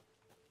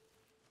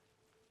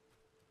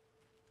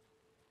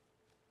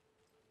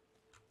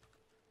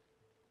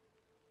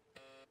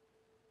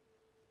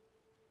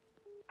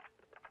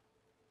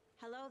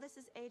 Hello, this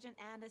is Agent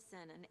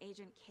Anderson and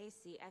Agent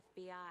Casey,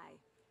 FBI.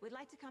 We'd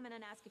like to come in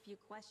and ask a few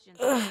questions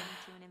relating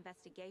to an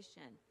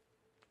investigation.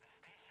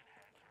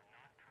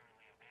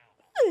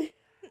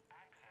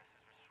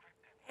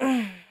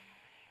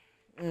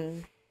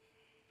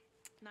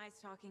 Nice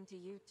talking to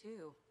you,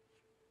 too.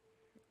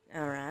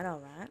 Alright.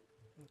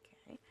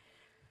 Okay.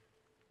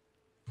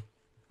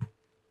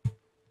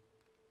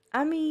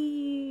 I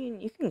mean,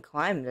 you can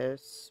climb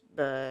this,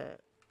 but...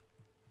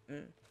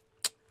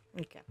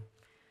 Okay.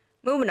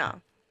 Moving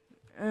on.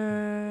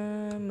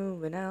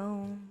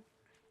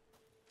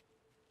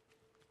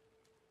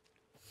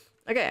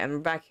 Okay,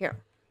 I'm back here.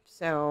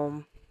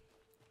 So...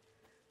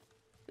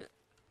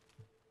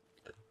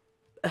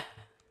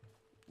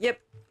 Yep.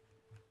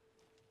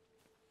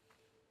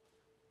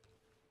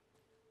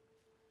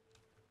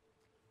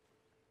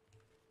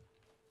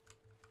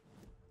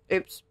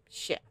 Oops.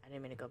 Shit. I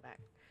didn't mean to go back.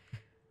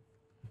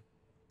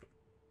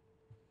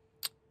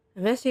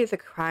 Investigate the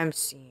crime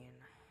scene.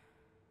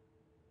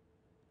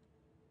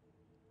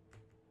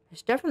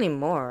 There's definitely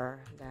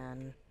more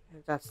than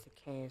if that's the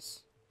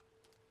case.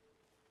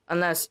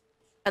 Unless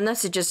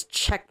it just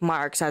check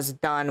marks as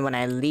done when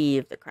I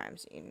leave the crime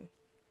scene.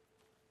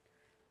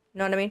 You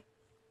know what I mean?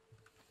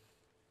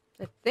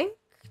 I think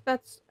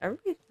that's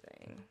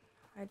everything.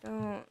 I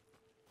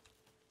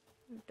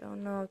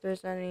don't know if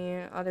there's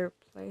any other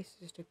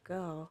places to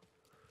go.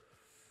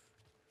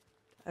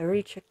 I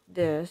rechecked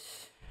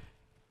this.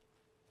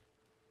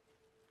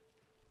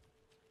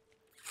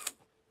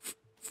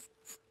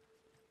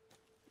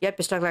 Yep,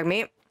 you're stuck like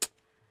me.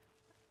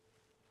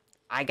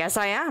 I guess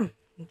I am.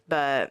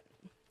 But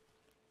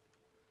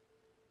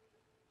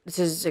this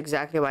is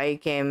exactly why you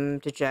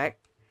came to check.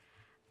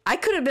 I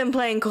could have been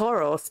playing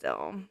Coral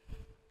still.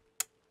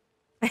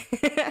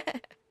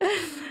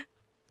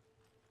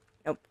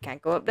 Nope,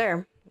 can't go up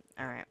there.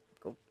 Alright,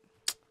 cool.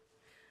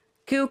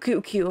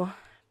 Cool.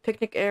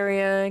 Picnic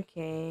area,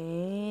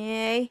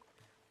 okay.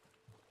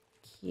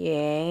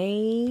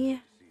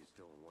 Okay. So you're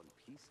still in one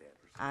piece,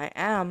 Anderson. I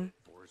am.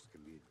 Forest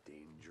can be a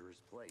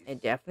dangerous place.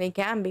 It definitely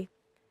can be.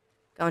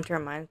 Go into our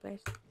mind,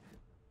 please.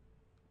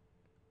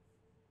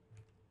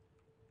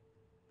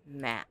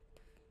 Map.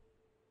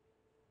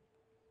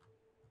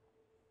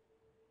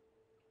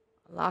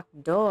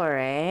 Locked door,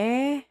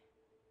 eh?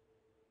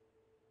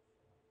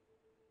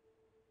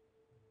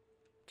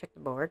 Check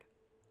the board.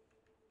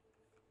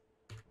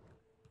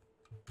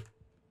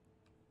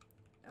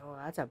 Oh,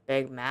 that's a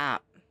big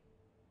map.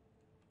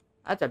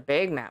 That's a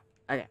big map.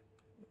 Okay.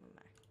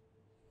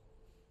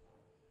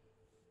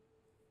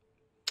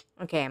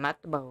 Okay, I'm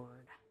at the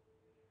board.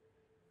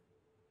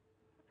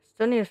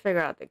 Still need to figure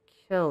out the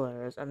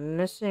killers. I'm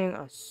missing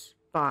a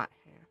spot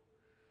here.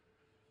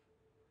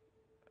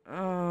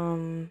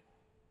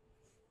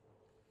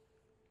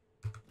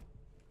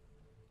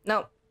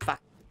 Nope.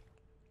 Fuck.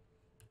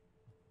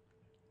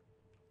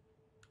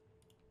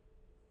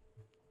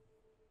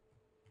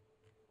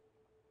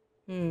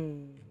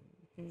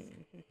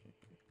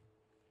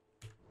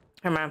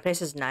 My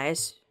place is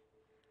nice.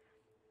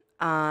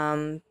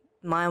 Mine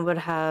would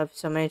have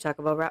so many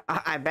Taco Bell wrap.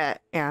 I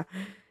bet. Yeah.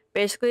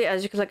 Basically,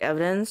 as you collect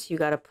evidence, you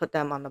gotta put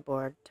them on the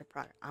board to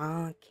product.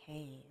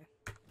 Okay.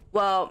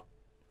 Well,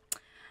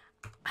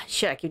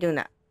 shit, I keep doing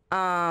that.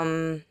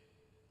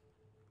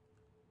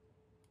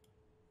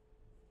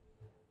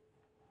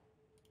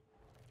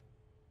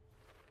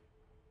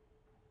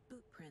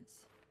 Boot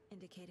prints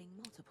indicating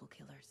multiple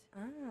killers.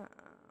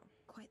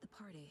 Quite the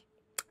party.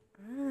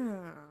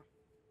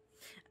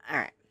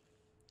 Alright.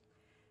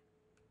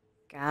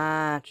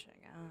 Gotcha.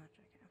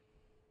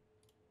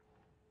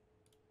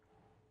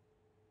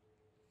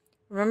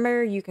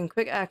 Remember, you can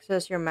quick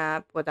access your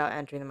map without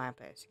entering the my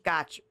place.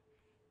 Gotcha.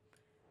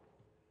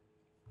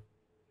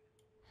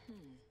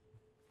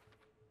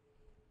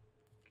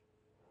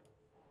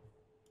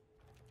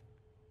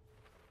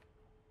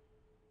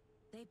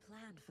 They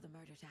planned for the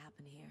murder to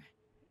happen here,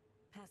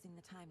 passing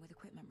the time with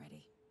equipment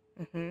ready.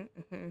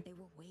 They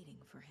were waiting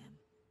for him.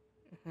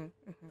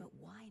 But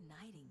why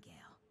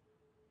Nightingale?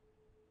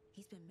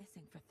 He's been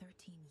missing for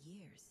 13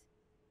 years.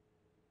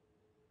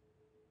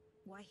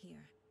 Why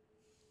here?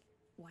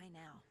 Why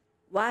now?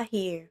 Why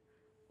here?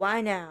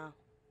 Why now?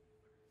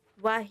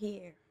 Why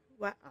here?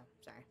 Why? Oh,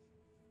 sorry.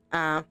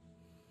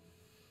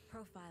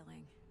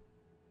 Profiling.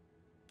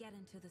 Get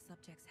into the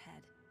subject's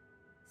head.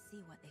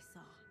 See what they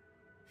saw.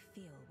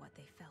 Feel what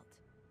they felt.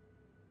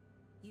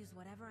 Use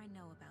whatever I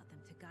know about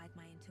them to guide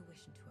my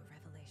intuition to a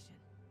revelation.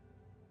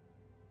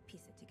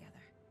 Piece it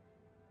together.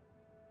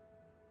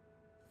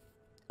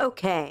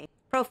 Okay.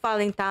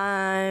 Profiling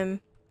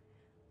time.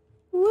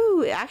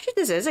 Woo. Actually,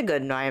 this is a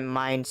good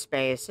mind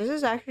space. This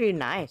is actually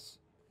nice.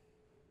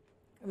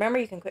 Remember,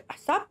 you can quit.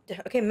 Stop.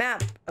 Okay,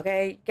 map.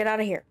 Okay, get out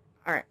of here.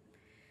 Alright.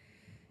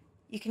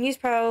 You can use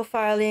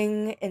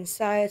profiling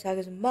inside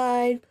Saga's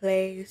mind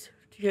place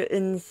to get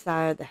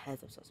inside the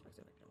heads of suspects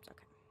and victims.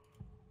 Okay.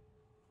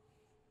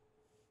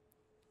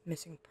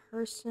 Missing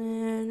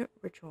person,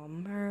 ritual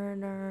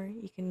murder.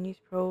 You can use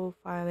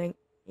profiling.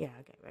 Yeah,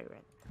 okay, right.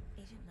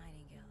 Agent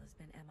Nightingale has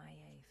been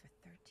MIA for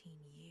 13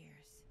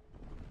 years.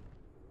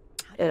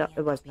 How did he It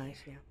end was up nice,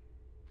 here? yeah.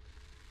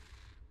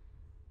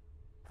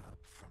 Up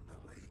from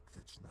the lake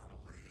that's not a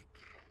lake.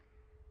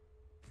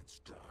 It's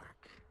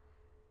dark.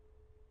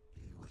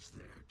 He was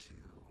there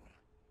too.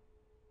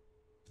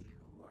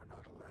 You are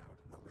not allowed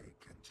in the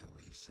lake until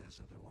he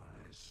says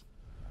otherwise.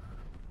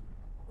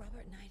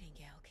 Robert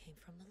Nightingale came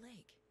from the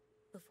lake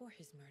before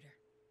his murder.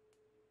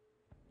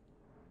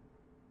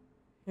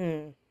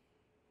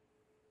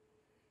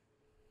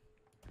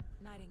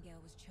 Nightingale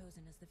was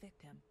chosen as the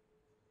victim.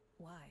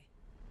 Why?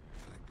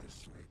 Flick the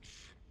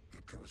switch.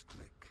 It goes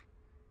click.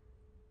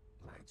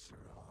 Lights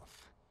are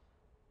off.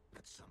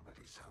 But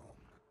somebody's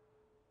home.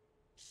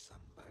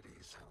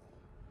 Somebody's home.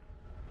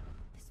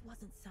 This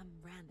wasn't some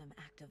random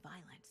act of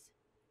violence.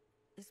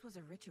 This was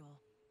a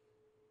ritual.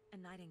 A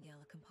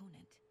Nightingale a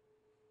component.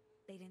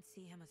 They didn't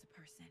see him as a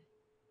person.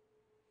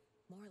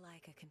 More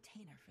like a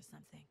container for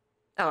something.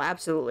 Oh,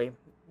 absolutely.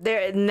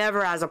 There,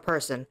 never as a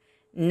person.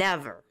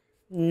 Never.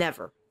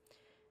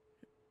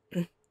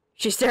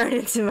 She's staring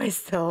into my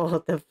soul.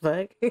 What the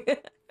fuck?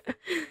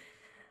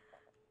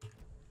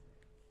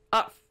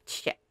 Oh,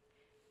 shit.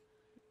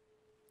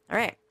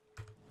 Alright.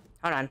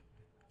 Hold on.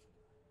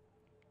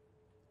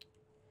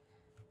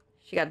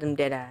 She got them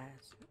dead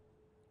eyes.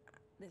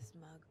 This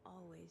mug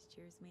always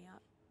cheers me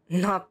up.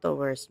 Not the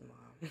worst,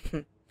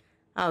 Mom.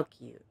 How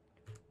cute.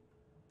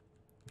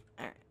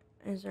 Alright.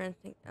 Is there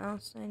anything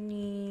else I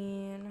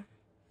need?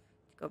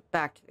 go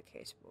back to the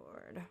case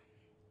board.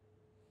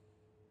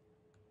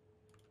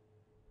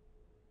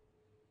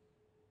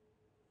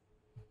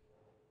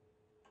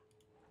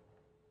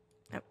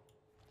 Yep.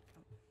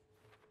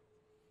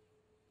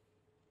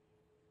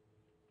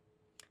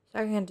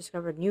 Saga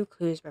discovered new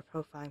clues by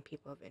profiling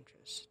people of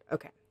interest.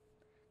 Okay.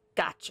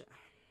 Gotcha.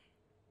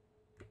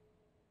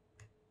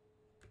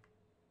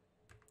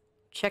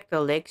 Check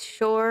the lake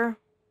shore.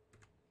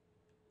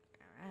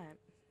 Alright.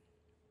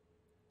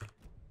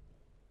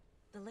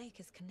 The lake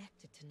is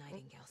connected to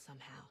Nightingale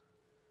somehow.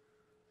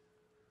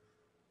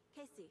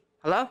 Casey,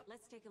 Hello?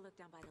 let's take a look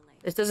down by the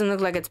lake. This doesn't look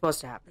like it's supposed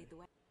to happen. Lead the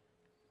way.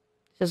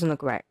 This doesn't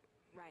look right.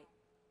 Right.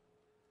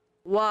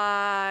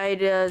 Why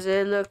does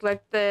it look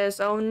like this?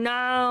 Oh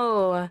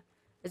no!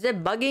 Is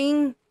it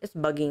bugging? It's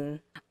bugging.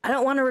 I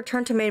don't want to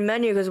return to main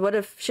menu because what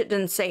if shit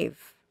didn't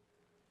save?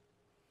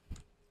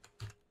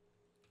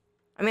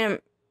 I mean,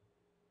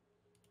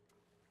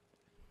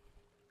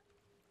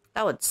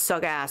 that would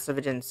suck ass if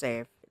it didn't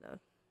save.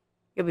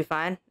 You'll be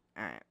fine?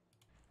 Alright.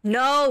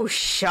 No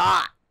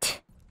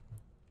shot!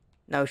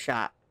 No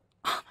shot.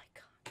 Oh my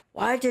god.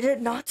 Why did it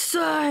not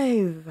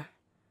save?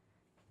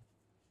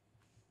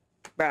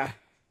 Bruh.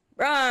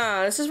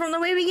 Bruh, this is from the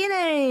way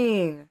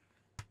beginning!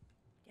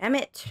 Damn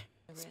it.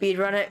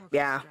 Speedrun it?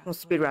 Yeah, we'll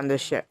speedrun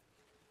this shit.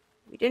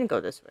 We didn't go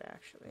this way,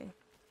 actually.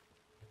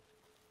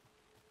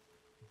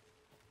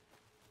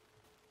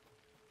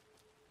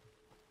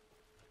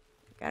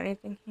 Got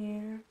anything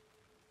here?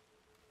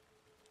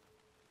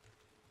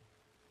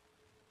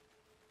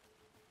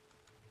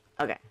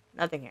 Okay,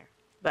 nothing here.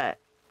 But...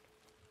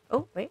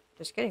 oh, wait,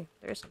 just kidding.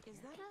 There is something. Is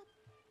that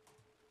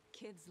a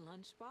kid's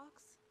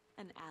lunchbox?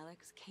 An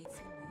Alex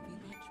Casey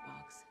movie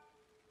lunchbox.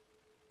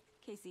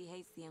 Casey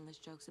hates the endless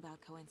jokes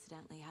about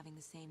coincidentally having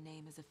the same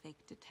name as a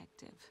fake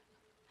detective.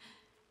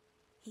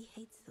 He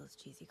hates those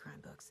cheesy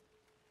crime books,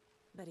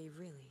 but he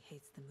really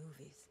hates the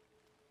movies.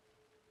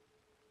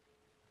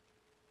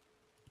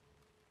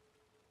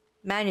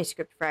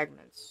 Manuscript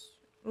fragments.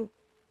 Ooh,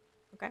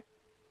 okay.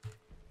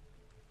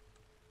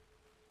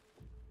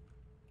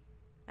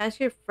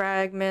 Manuscript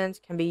fragments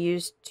can be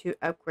used to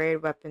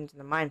upgrade weapons in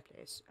the mine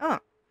place. Oh.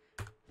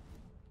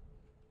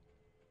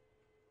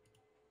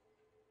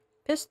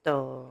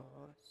 Pistols.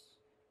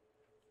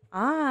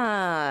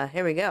 Ah,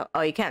 here we go.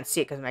 Oh, you can't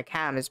see it because my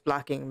cam is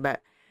blocking,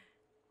 but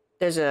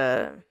there's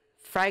a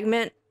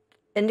fragment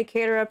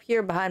indicator up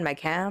here behind my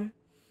cam.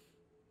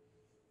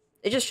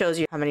 It just shows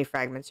you how many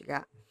fragments you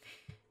got.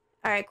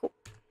 Alright, cool.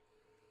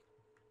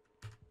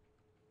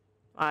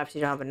 Well, obviously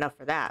you don't have enough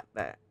for that,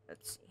 but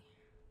let's see.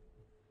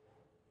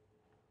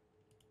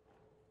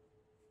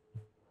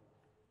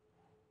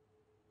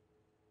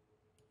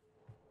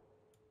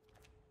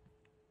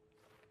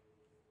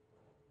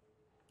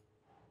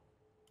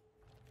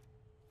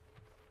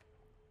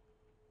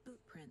 Boot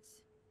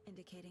prints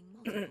indicating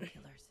multiple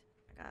killers.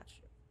 I got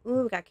you.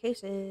 Ooh, we got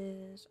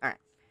cases. Alright.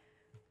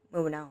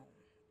 Moving on.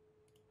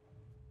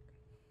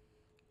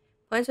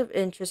 Points of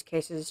interest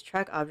cases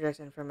track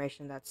objects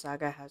information that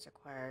Saga has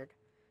acquired.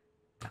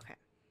 Okay.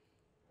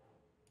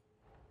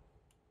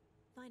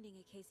 Finding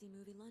a Casey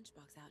movie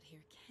lunchbox out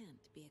here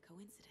can't be a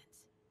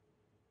coincidence.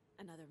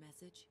 Another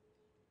message?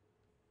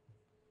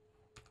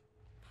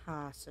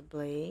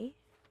 Possibly.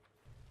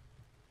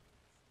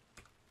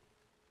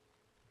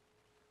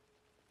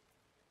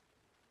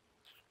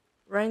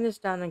 Writing this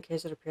down in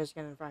case it appears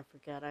again if I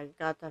forget. I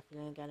got that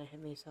feeling again. It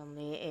hit me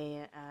suddenly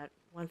at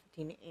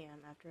 1:15 a.m.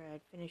 after I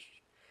had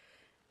finished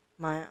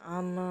my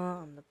Amma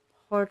on the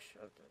porch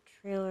of the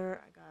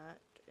trailer. I got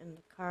in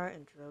the car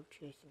and drove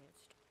chasing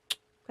it.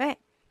 Okay.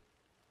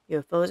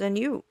 UFOs and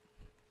you.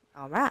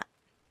 Alright.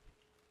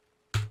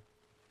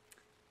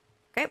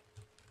 Okay.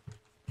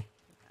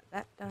 Got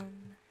that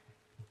done.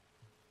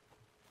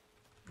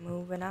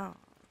 Moving on.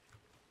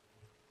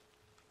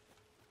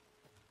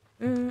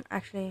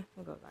 Actually,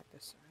 we'll go back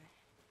this way.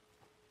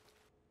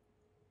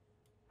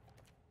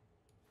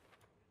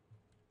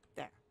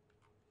 There.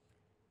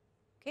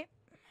 Okay.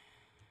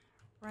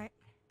 Right.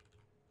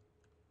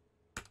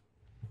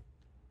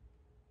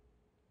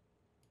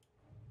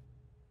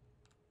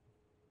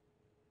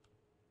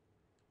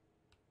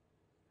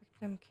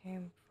 Victim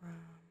came from...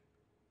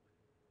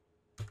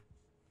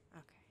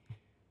 okay.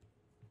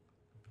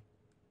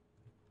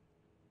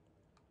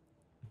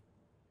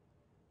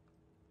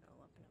 No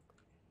weapon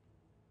upgrade.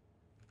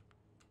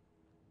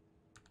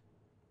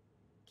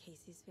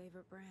 Casey's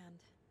favorite brand.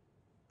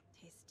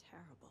 Tastes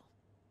terrible.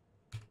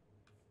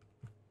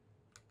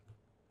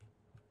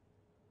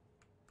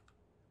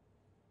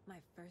 My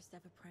first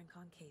ever prank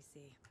on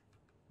Casey.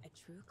 A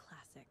true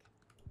classic.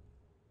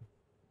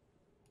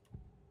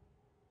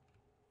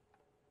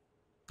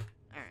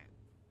 Alright.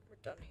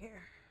 We're done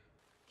here.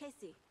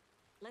 Casey,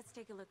 let's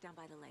take a look down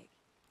by the lake.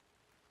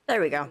 There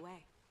we Lead go. the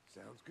way.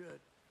 Sounds good.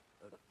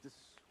 This...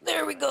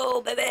 There we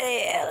go, baby.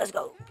 Let's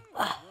go.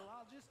 Well,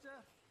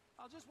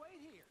 I'll just wait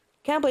here.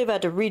 Can't believe I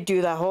had to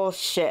redo that whole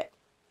shit.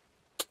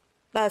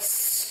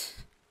 That's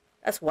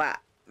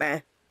whack,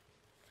 man.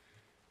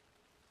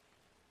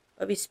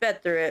 But we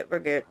sped through it. We're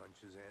good.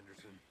 Hunches,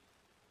 Anderson.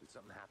 Did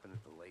something happen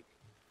at the lake?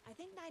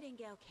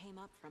 Nightingale came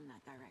up from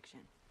that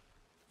direction.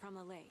 From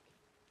the lake.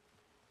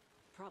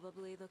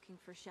 Probably looking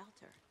for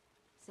shelter.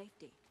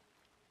 Safety.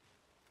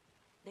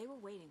 They were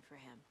waiting for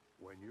him.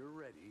 When you're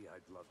ready,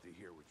 I'd love to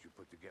hear what you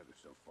put together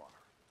so far.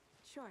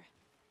 Sure.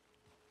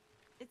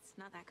 It's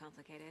not that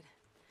complicated.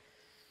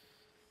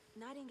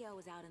 Nightingale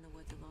was out in the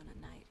woods alone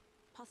at night,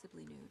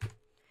 possibly nude.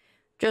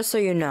 Just so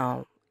you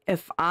know,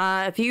 if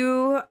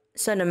you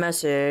send a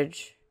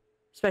message,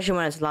 especially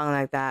when it's long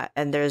like that,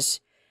 and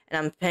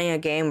I'm playing a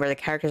game where the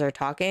characters are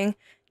talking,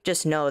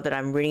 just know that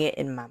I'm reading it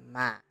in my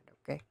mind,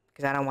 okay?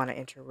 Because I don't want to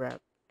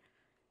interrupt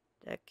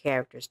the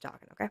characters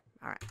talking, okay?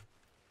 All right.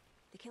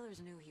 The killers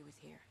knew he was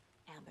here,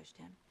 ambushed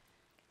him,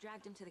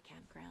 dragged him to the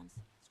campgrounds,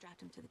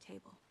 strapped him to the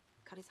table,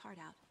 cut his heart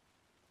out.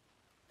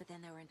 But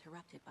then they were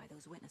interrupted by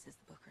those witnesses,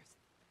 the Bookers.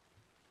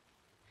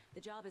 The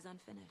job is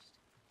unfinished.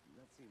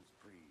 That seems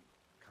pretty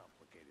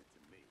complicated to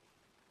me.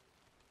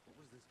 What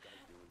was this guy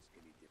doing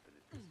skinny dipping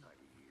at this time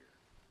of year?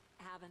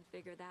 Haven't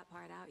figured that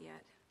part out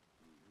yet.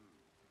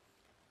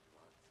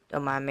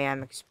 Don't mind me,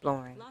 I'm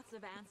exploring. Lots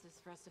of answers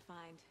for us to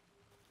find.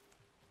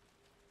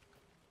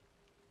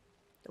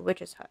 The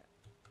witch's hut.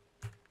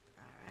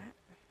 Alright.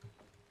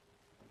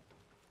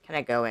 Can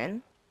I go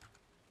in?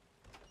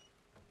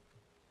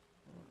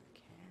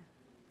 Okay.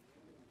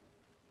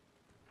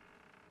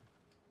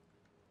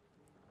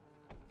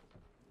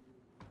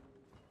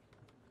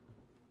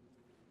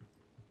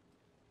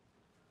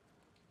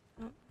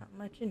 Oh, not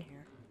much in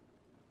here.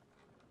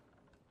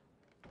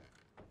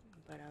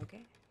 But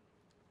okay.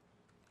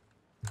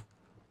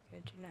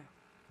 Good to know.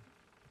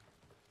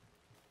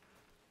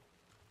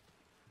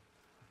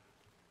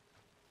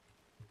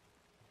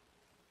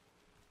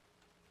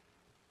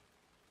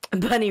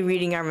 Bunny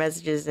reading our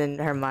messages in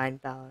her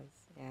mind palace.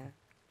 Yeah.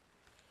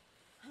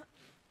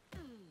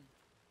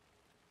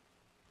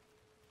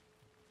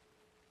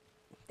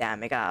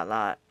 Damn, it got a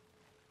lot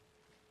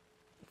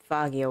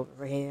foggy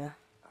over here.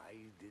 I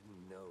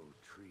didn't know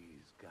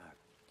trees got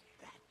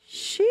that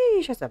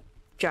Sheesh, that's a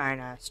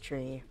giant ass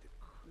tree. the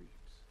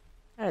creeps.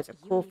 That is a You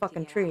cool need to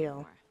fucking get tree out though.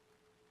 more.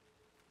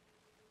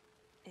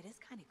 It is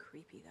kind of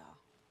creepy, though.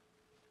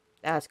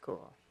 That's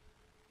cool.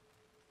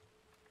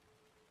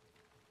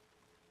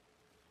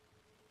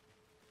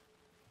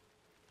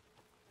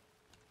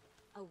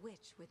 A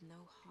witch with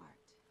no heart.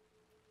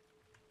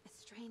 A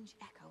strange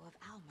echo of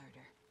owl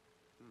murder.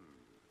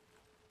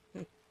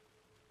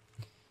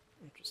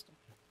 Interesting.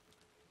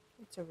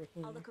 What's over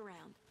here? I'll look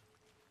around.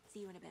 See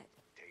you in a bit.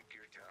 Take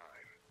your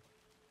time.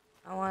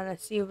 I want to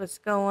see what's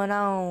going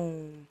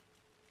on.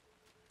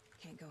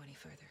 Can't go any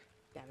further.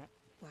 Damn it.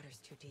 Water's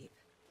too deep.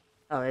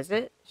 Oh, is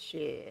it?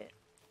 Shit.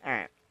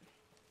 Alright.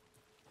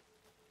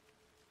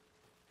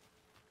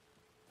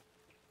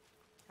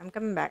 I'm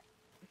coming back.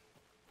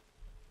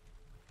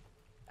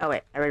 Oh,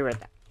 wait. I already read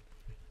that.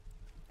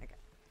 Okay.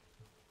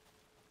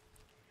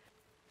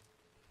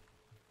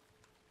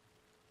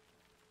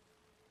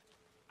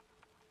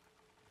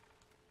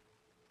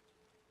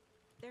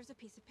 There's a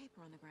piece of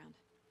paper on the ground.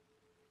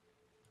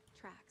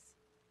 Tracks.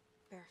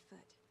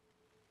 Barefoot.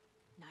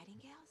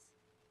 Nightingales?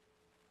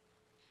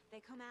 They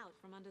come out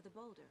from under the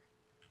boulder.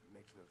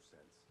 Makes no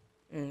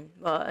sense.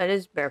 Well, it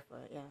is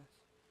barefoot, yes.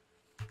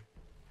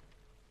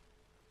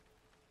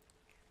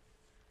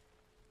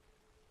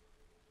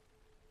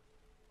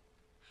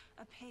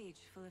 A page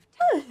full of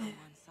text on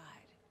one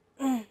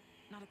side.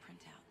 Not a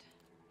printout.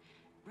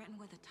 Written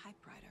with a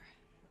typewriter.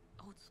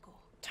 Old school.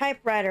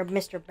 Typewriter,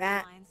 Mr.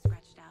 Bat. Lines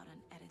scratched out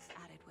and edits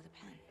added with a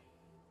pen.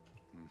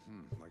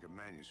 Like a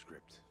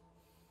manuscript.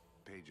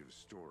 Page of a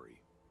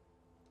story.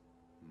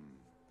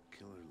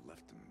 Killer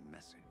left a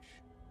message.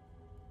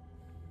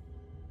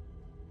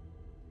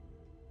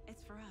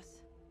 It's for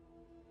us.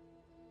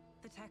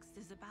 The text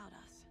is about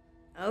us.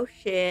 Oh,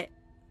 shit.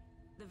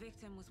 The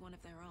victim was one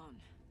of their own.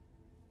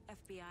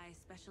 FBI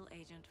Special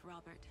Agent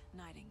Robert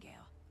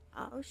Nightingale.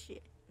 Oh,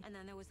 shit. And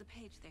then there was the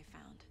page they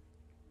found.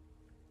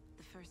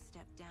 The first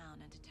step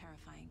down into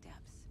terrifying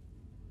depths.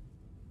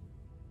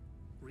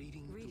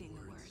 Reading Reading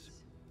the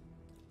words.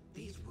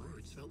 These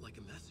words felt like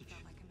a message.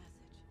 Felt like a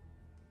message.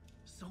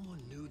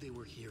 Someone knew they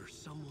were here.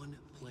 Someone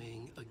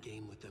playing a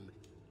game with them.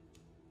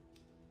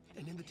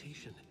 An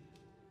invitation.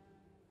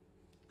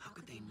 How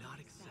could they not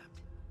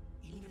accept?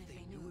 Even if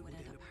they knew it would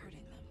end up hurting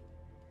them.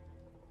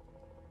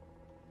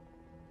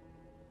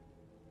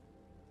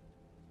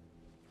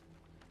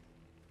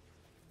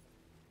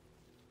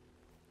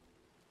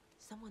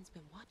 Someone's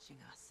been watching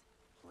us.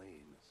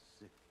 Playing a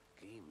sick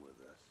game with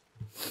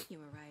us. You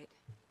were right.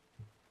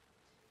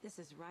 This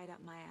is right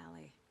up my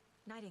alley.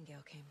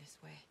 Nightingale came this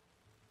way.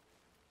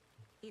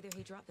 Either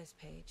he dropped this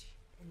page,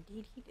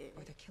 Indeed he did.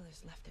 or the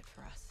killers left it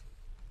for us.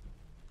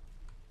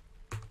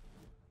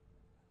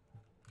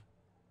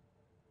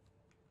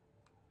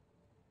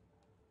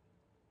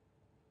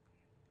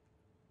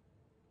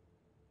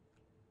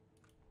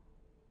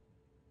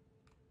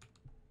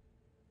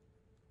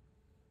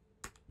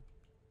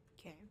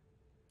 Okay.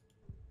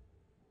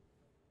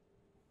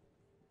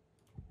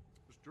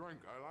 This drink,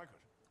 I like it.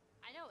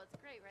 I know, it's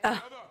great, right?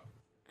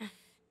 Another.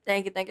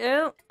 Thank you, thank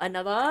you.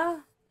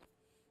 Another.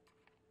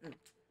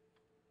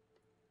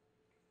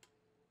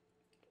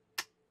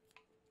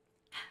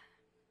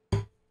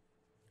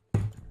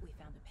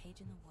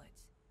 in the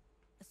woods.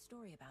 A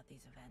story about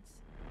these events.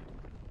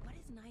 What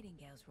is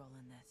Nightingale's role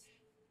in this?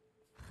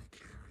 I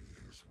carry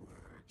his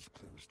words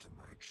close to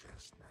my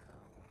chest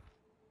now.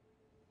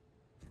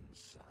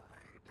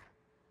 Inside,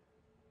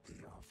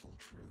 the awful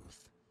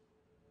truth.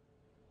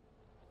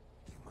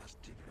 You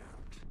must dig it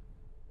out.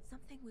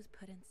 Something was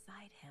put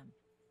inside him.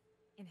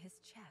 In his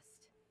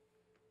chest.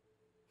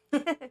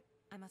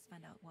 I must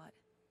find out what.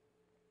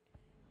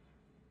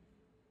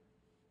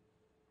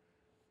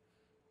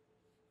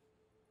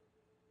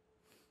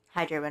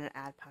 Hydrate when an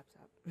ad pops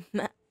up.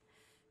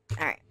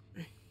 Alright.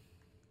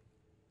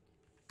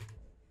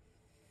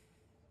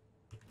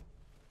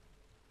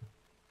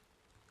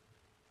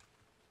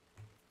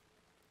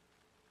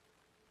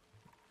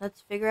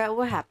 Let's figure out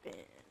what happened.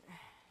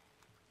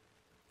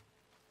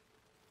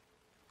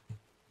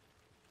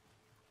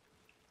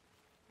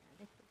 I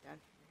think we're done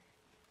here.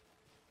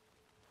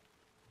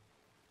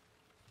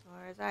 As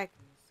far as I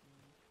can see.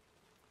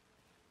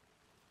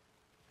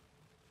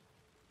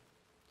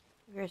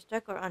 If you're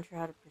stuck or unsure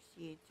how to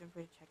proceed, feel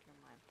free to check your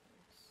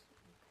mindfulness.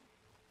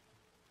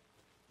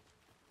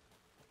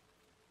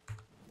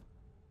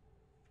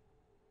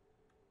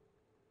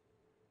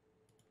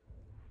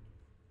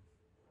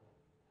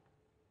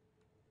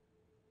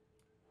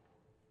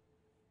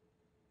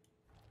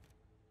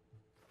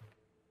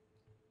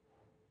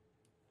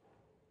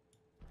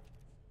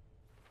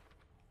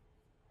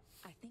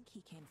 I think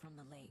he came from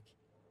the lake.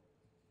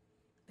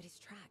 But his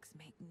tracks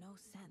make no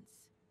sense.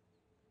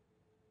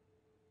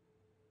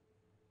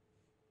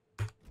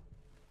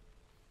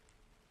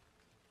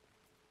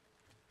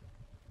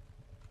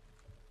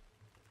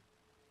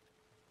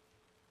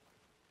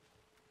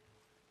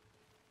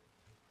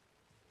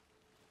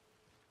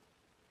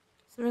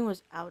 Something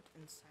was out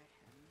inside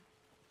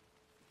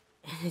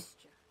him. In his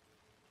jaw.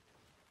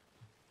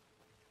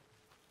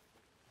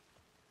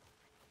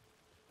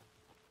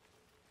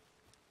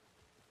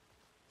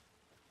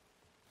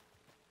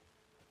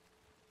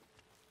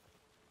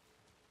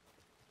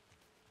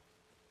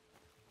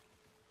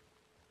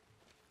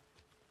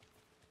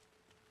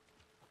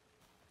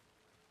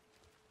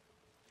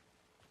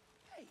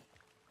 Hey,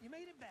 you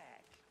made it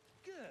back.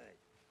 Good.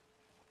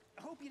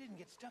 I hope you didn't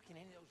get stuck in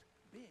any of those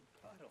big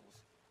puddles.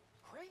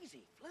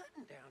 Crazy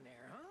flooding down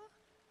there, huh?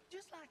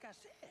 Just like I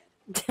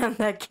said. Damn,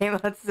 that came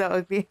out so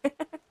ugly.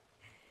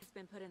 It's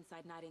been put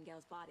inside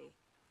Nightingale's body.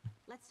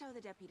 Let's tell the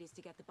deputies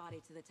to get the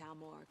body to the town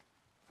morgue.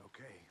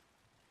 Okay.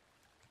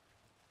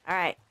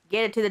 Alright,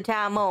 get it to the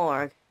town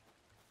morgue.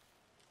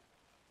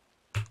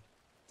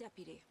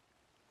 Deputy,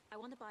 I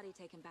want the body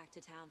taken back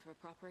to town for a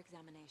proper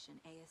examination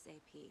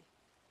ASAP.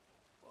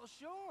 Well,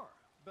 sure.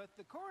 But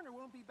the coroner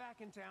won't be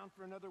back in town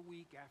for another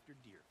week after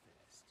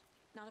Deerfest.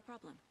 Not a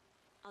problem.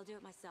 I'll do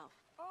it myself.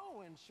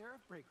 Oh, and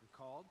Sheriff Breaker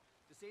called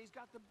to say he's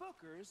got the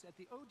Bookers at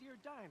the Oh Dear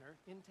Diner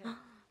in town.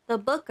 The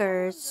And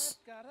Bookers.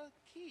 I've got a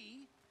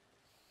key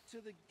to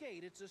the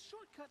gate. It's a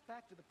shortcut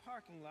back to the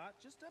parking lot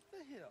just up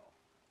the hill.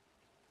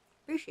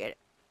 Appreciate it.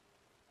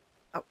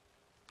 Oh.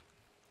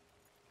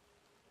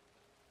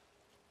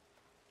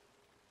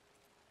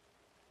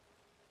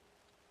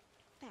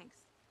 Thanks.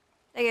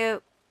 Thank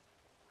you.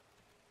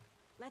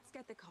 Let's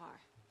get the car,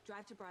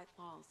 drive to Bright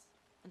Falls,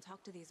 and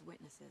talk to these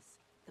witnesses,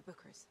 the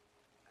Bookers.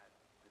 At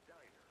the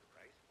diner,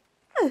 right?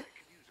 I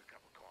could use a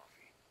cup of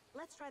coffee.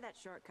 Let's try that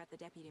shortcut the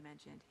deputy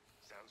mentioned.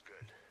 Sounds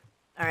good.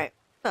 Alright.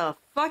 The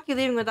fuck you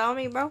leaving without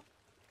me, bro?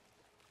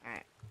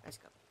 Alright, let's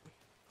go.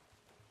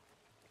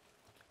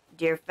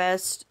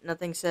 Deerfest.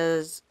 Nothing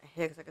says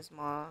Hicks like a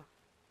small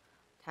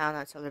town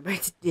that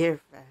celebrates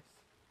Deerfest.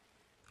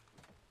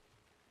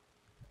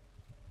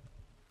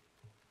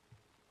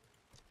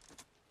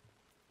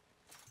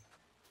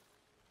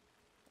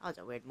 That was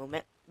a weird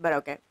movement, but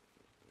okay.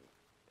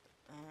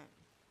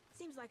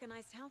 Seems like a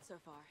nice town so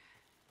far.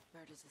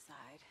 Murders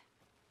aside.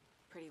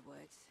 Pretty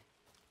woods.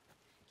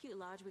 Cute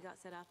lodge we got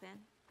set up in.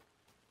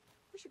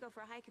 We should go for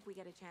a hike if we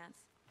get a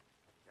chance.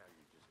 Now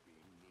you're just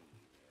being mean,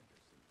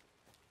 Anderson.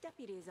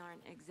 Deputies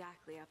aren't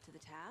exactly up to the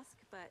task,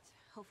 but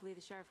hopefully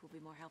the sheriff will be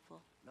more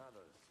helpful. Not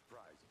a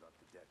surprise about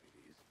the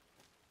deputies.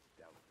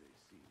 Doubt they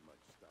see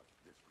much stuff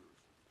this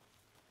gruesome.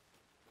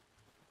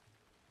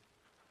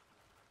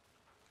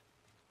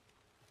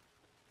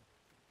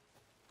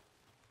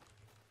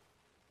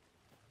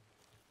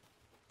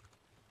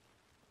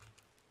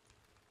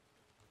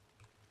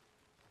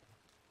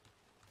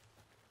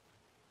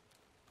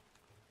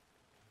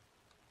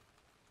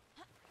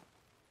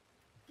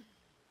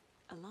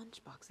 A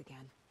lunchbox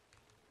again.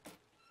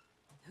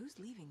 Who's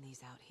leaving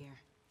these out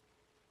here?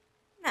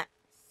 Nice.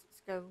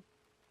 Let's go.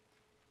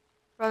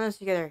 Run this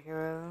together,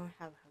 hero.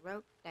 Have a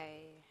heroic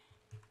day.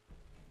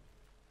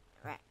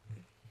 Alright.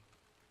 These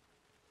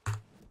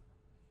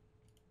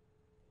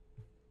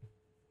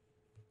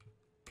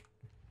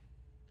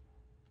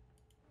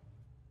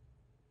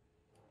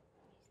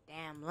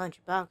damn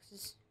lunch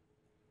boxes.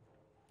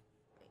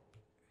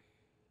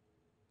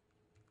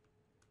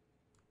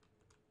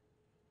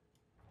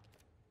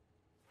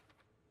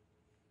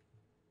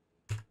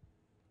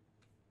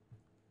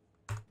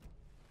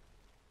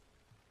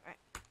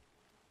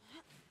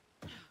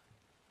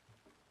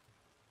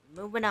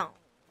 moving on.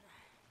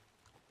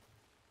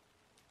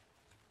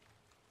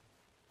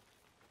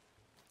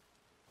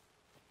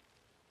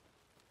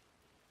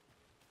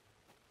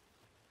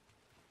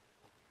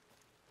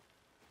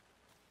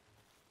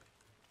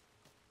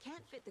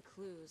 Can't fit the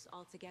clues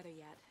all together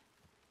yet.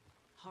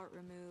 Heart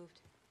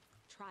removed,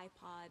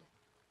 tripod,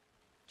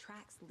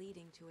 tracks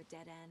leading to a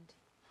dead end.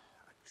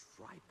 A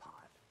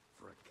tripod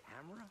for a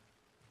camera?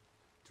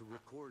 To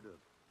record a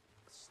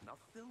snuff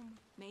film?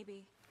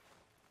 Maybe.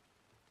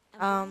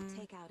 And why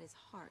take out his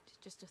heart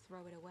just to throw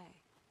it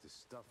away? To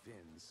stuff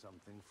in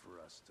something for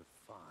us to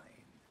find.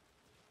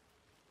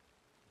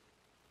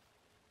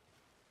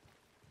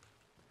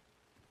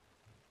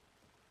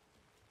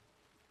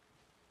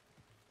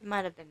 It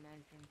might have been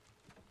mentioned.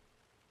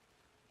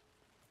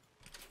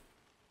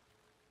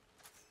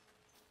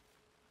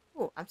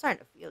 Ooh, I'm starting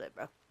to feel it,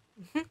 bro.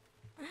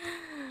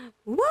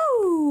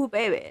 Woo,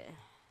 baby.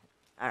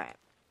 Alright.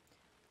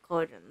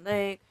 Cauldron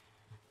Lake.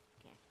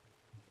 Okay.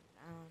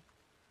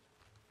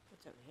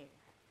 What's over here?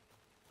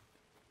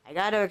 I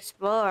gotta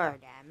explore,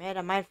 damn it.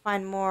 I might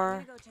find I'm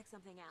more gonna go check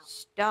something out.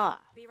 stuff.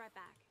 Be right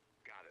back.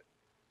 Got it.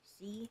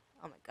 See?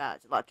 Oh my god,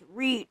 it's a lot to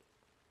read.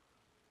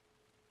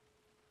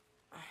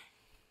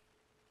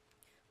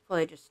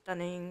 Fully just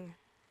stunning.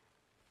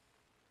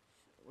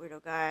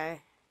 Weirdo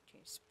guy.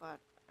 Change spot.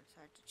 I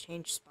decided to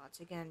change spots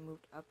again.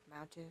 Moved up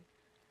mountain.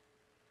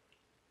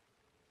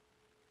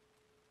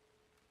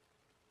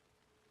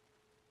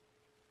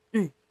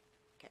 Okay.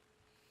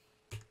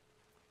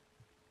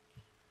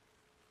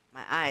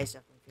 My eyes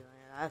definitely feeling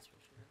it, that's for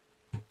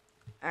sure.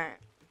 Alright.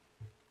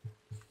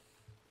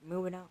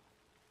 Moving on.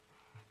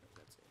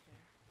 What's it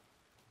here?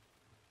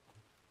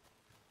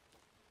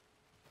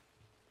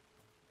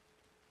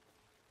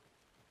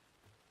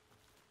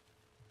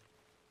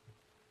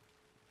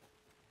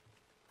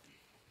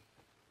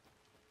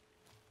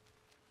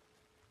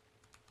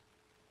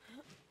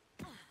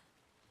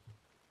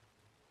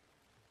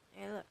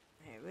 Hey, look.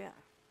 Here we are.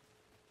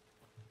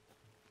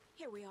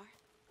 Here we are.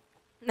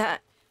 Nah.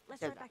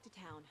 Let's head back to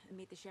town and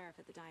meet the sheriff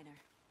at the diner.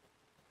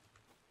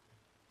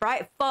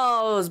 Bright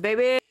Falls,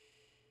 baby!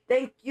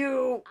 Thank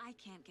you! I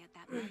can't get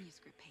that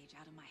manuscript page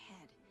out of my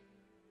head.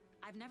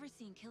 I've never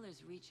seen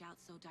killers reach out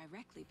so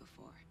directly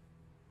before.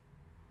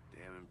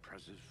 Damn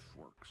impressive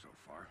work so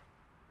far.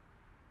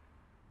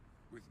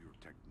 With your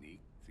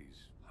technique,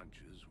 these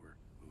hunches were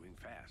moving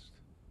fast.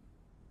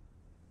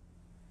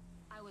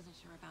 I wasn't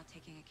sure about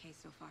taking a case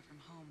so far from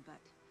home,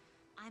 but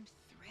I'm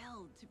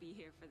thrilled to be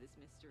here for this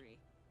mystery.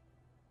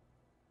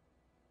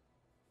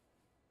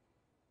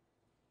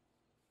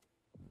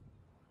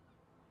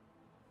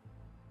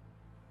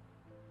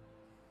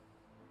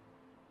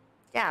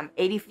 Damn,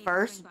 Need to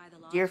 81st swing by the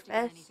lodge Deer to get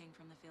Fest. anything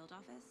from the field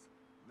office?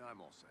 No,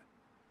 I'm all set.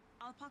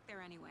 I'll park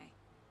there anyway.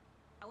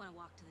 I want to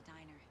walk to the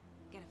diner,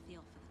 get a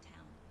feel for the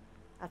town.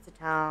 That's the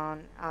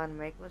town Alan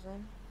Wake was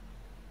in.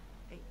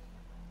 Hey.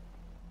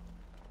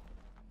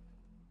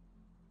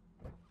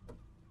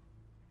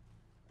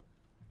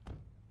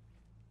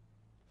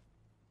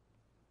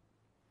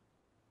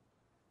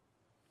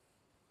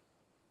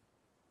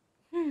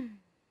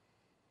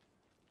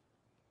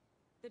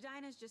 The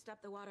diner's just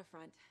up the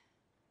waterfront.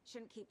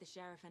 Shouldn't keep the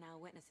sheriff and our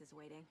witnesses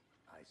waiting.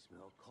 I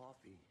smell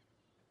coffee.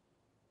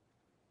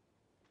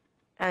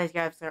 And these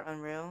guys are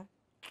unreal.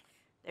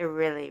 They're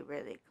really,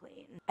 really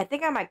clean. I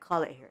think I might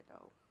call it here,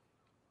 though.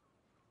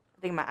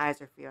 I think my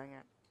eyes are feeling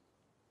it.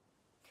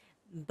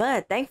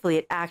 But thankfully,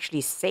 it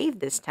actually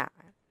saved this time.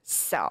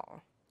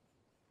 So,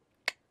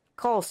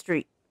 Cole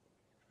Street.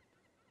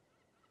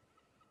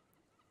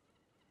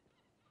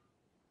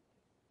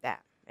 Yeah,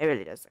 it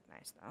really does look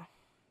nice, though.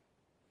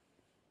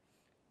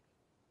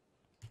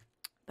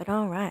 But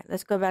alright,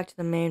 let's go back to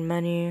the main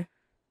menu.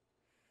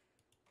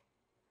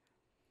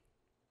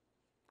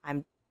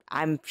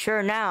 I'm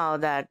sure now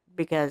that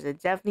because it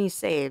definitely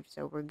saved,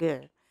 so we're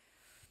good.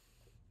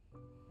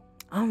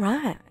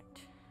 Alright.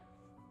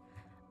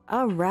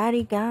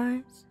 Alrighty,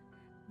 guys.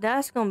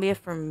 That's gonna be it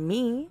for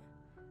me.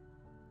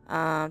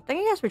 Thank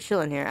you guys for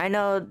chilling here. I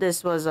know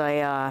this was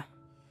a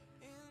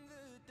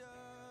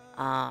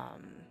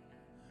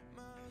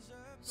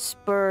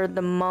spur of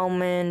the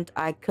moment.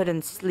 I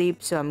couldn't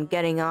sleep, so I'm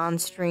getting on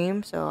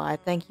stream. So I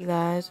thank you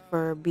guys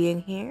for being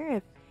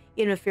here.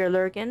 Even if you're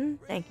lurking,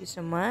 thank you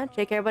so much.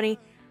 Take care, everybody.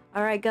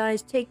 Alright,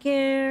 guys, take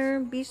care.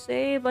 Be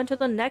safe until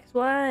the next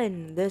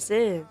one. This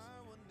is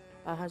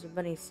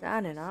BiohazardBunnie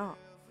signing off.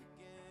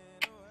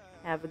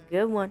 Have a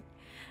good one.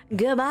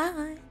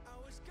 Goodbye.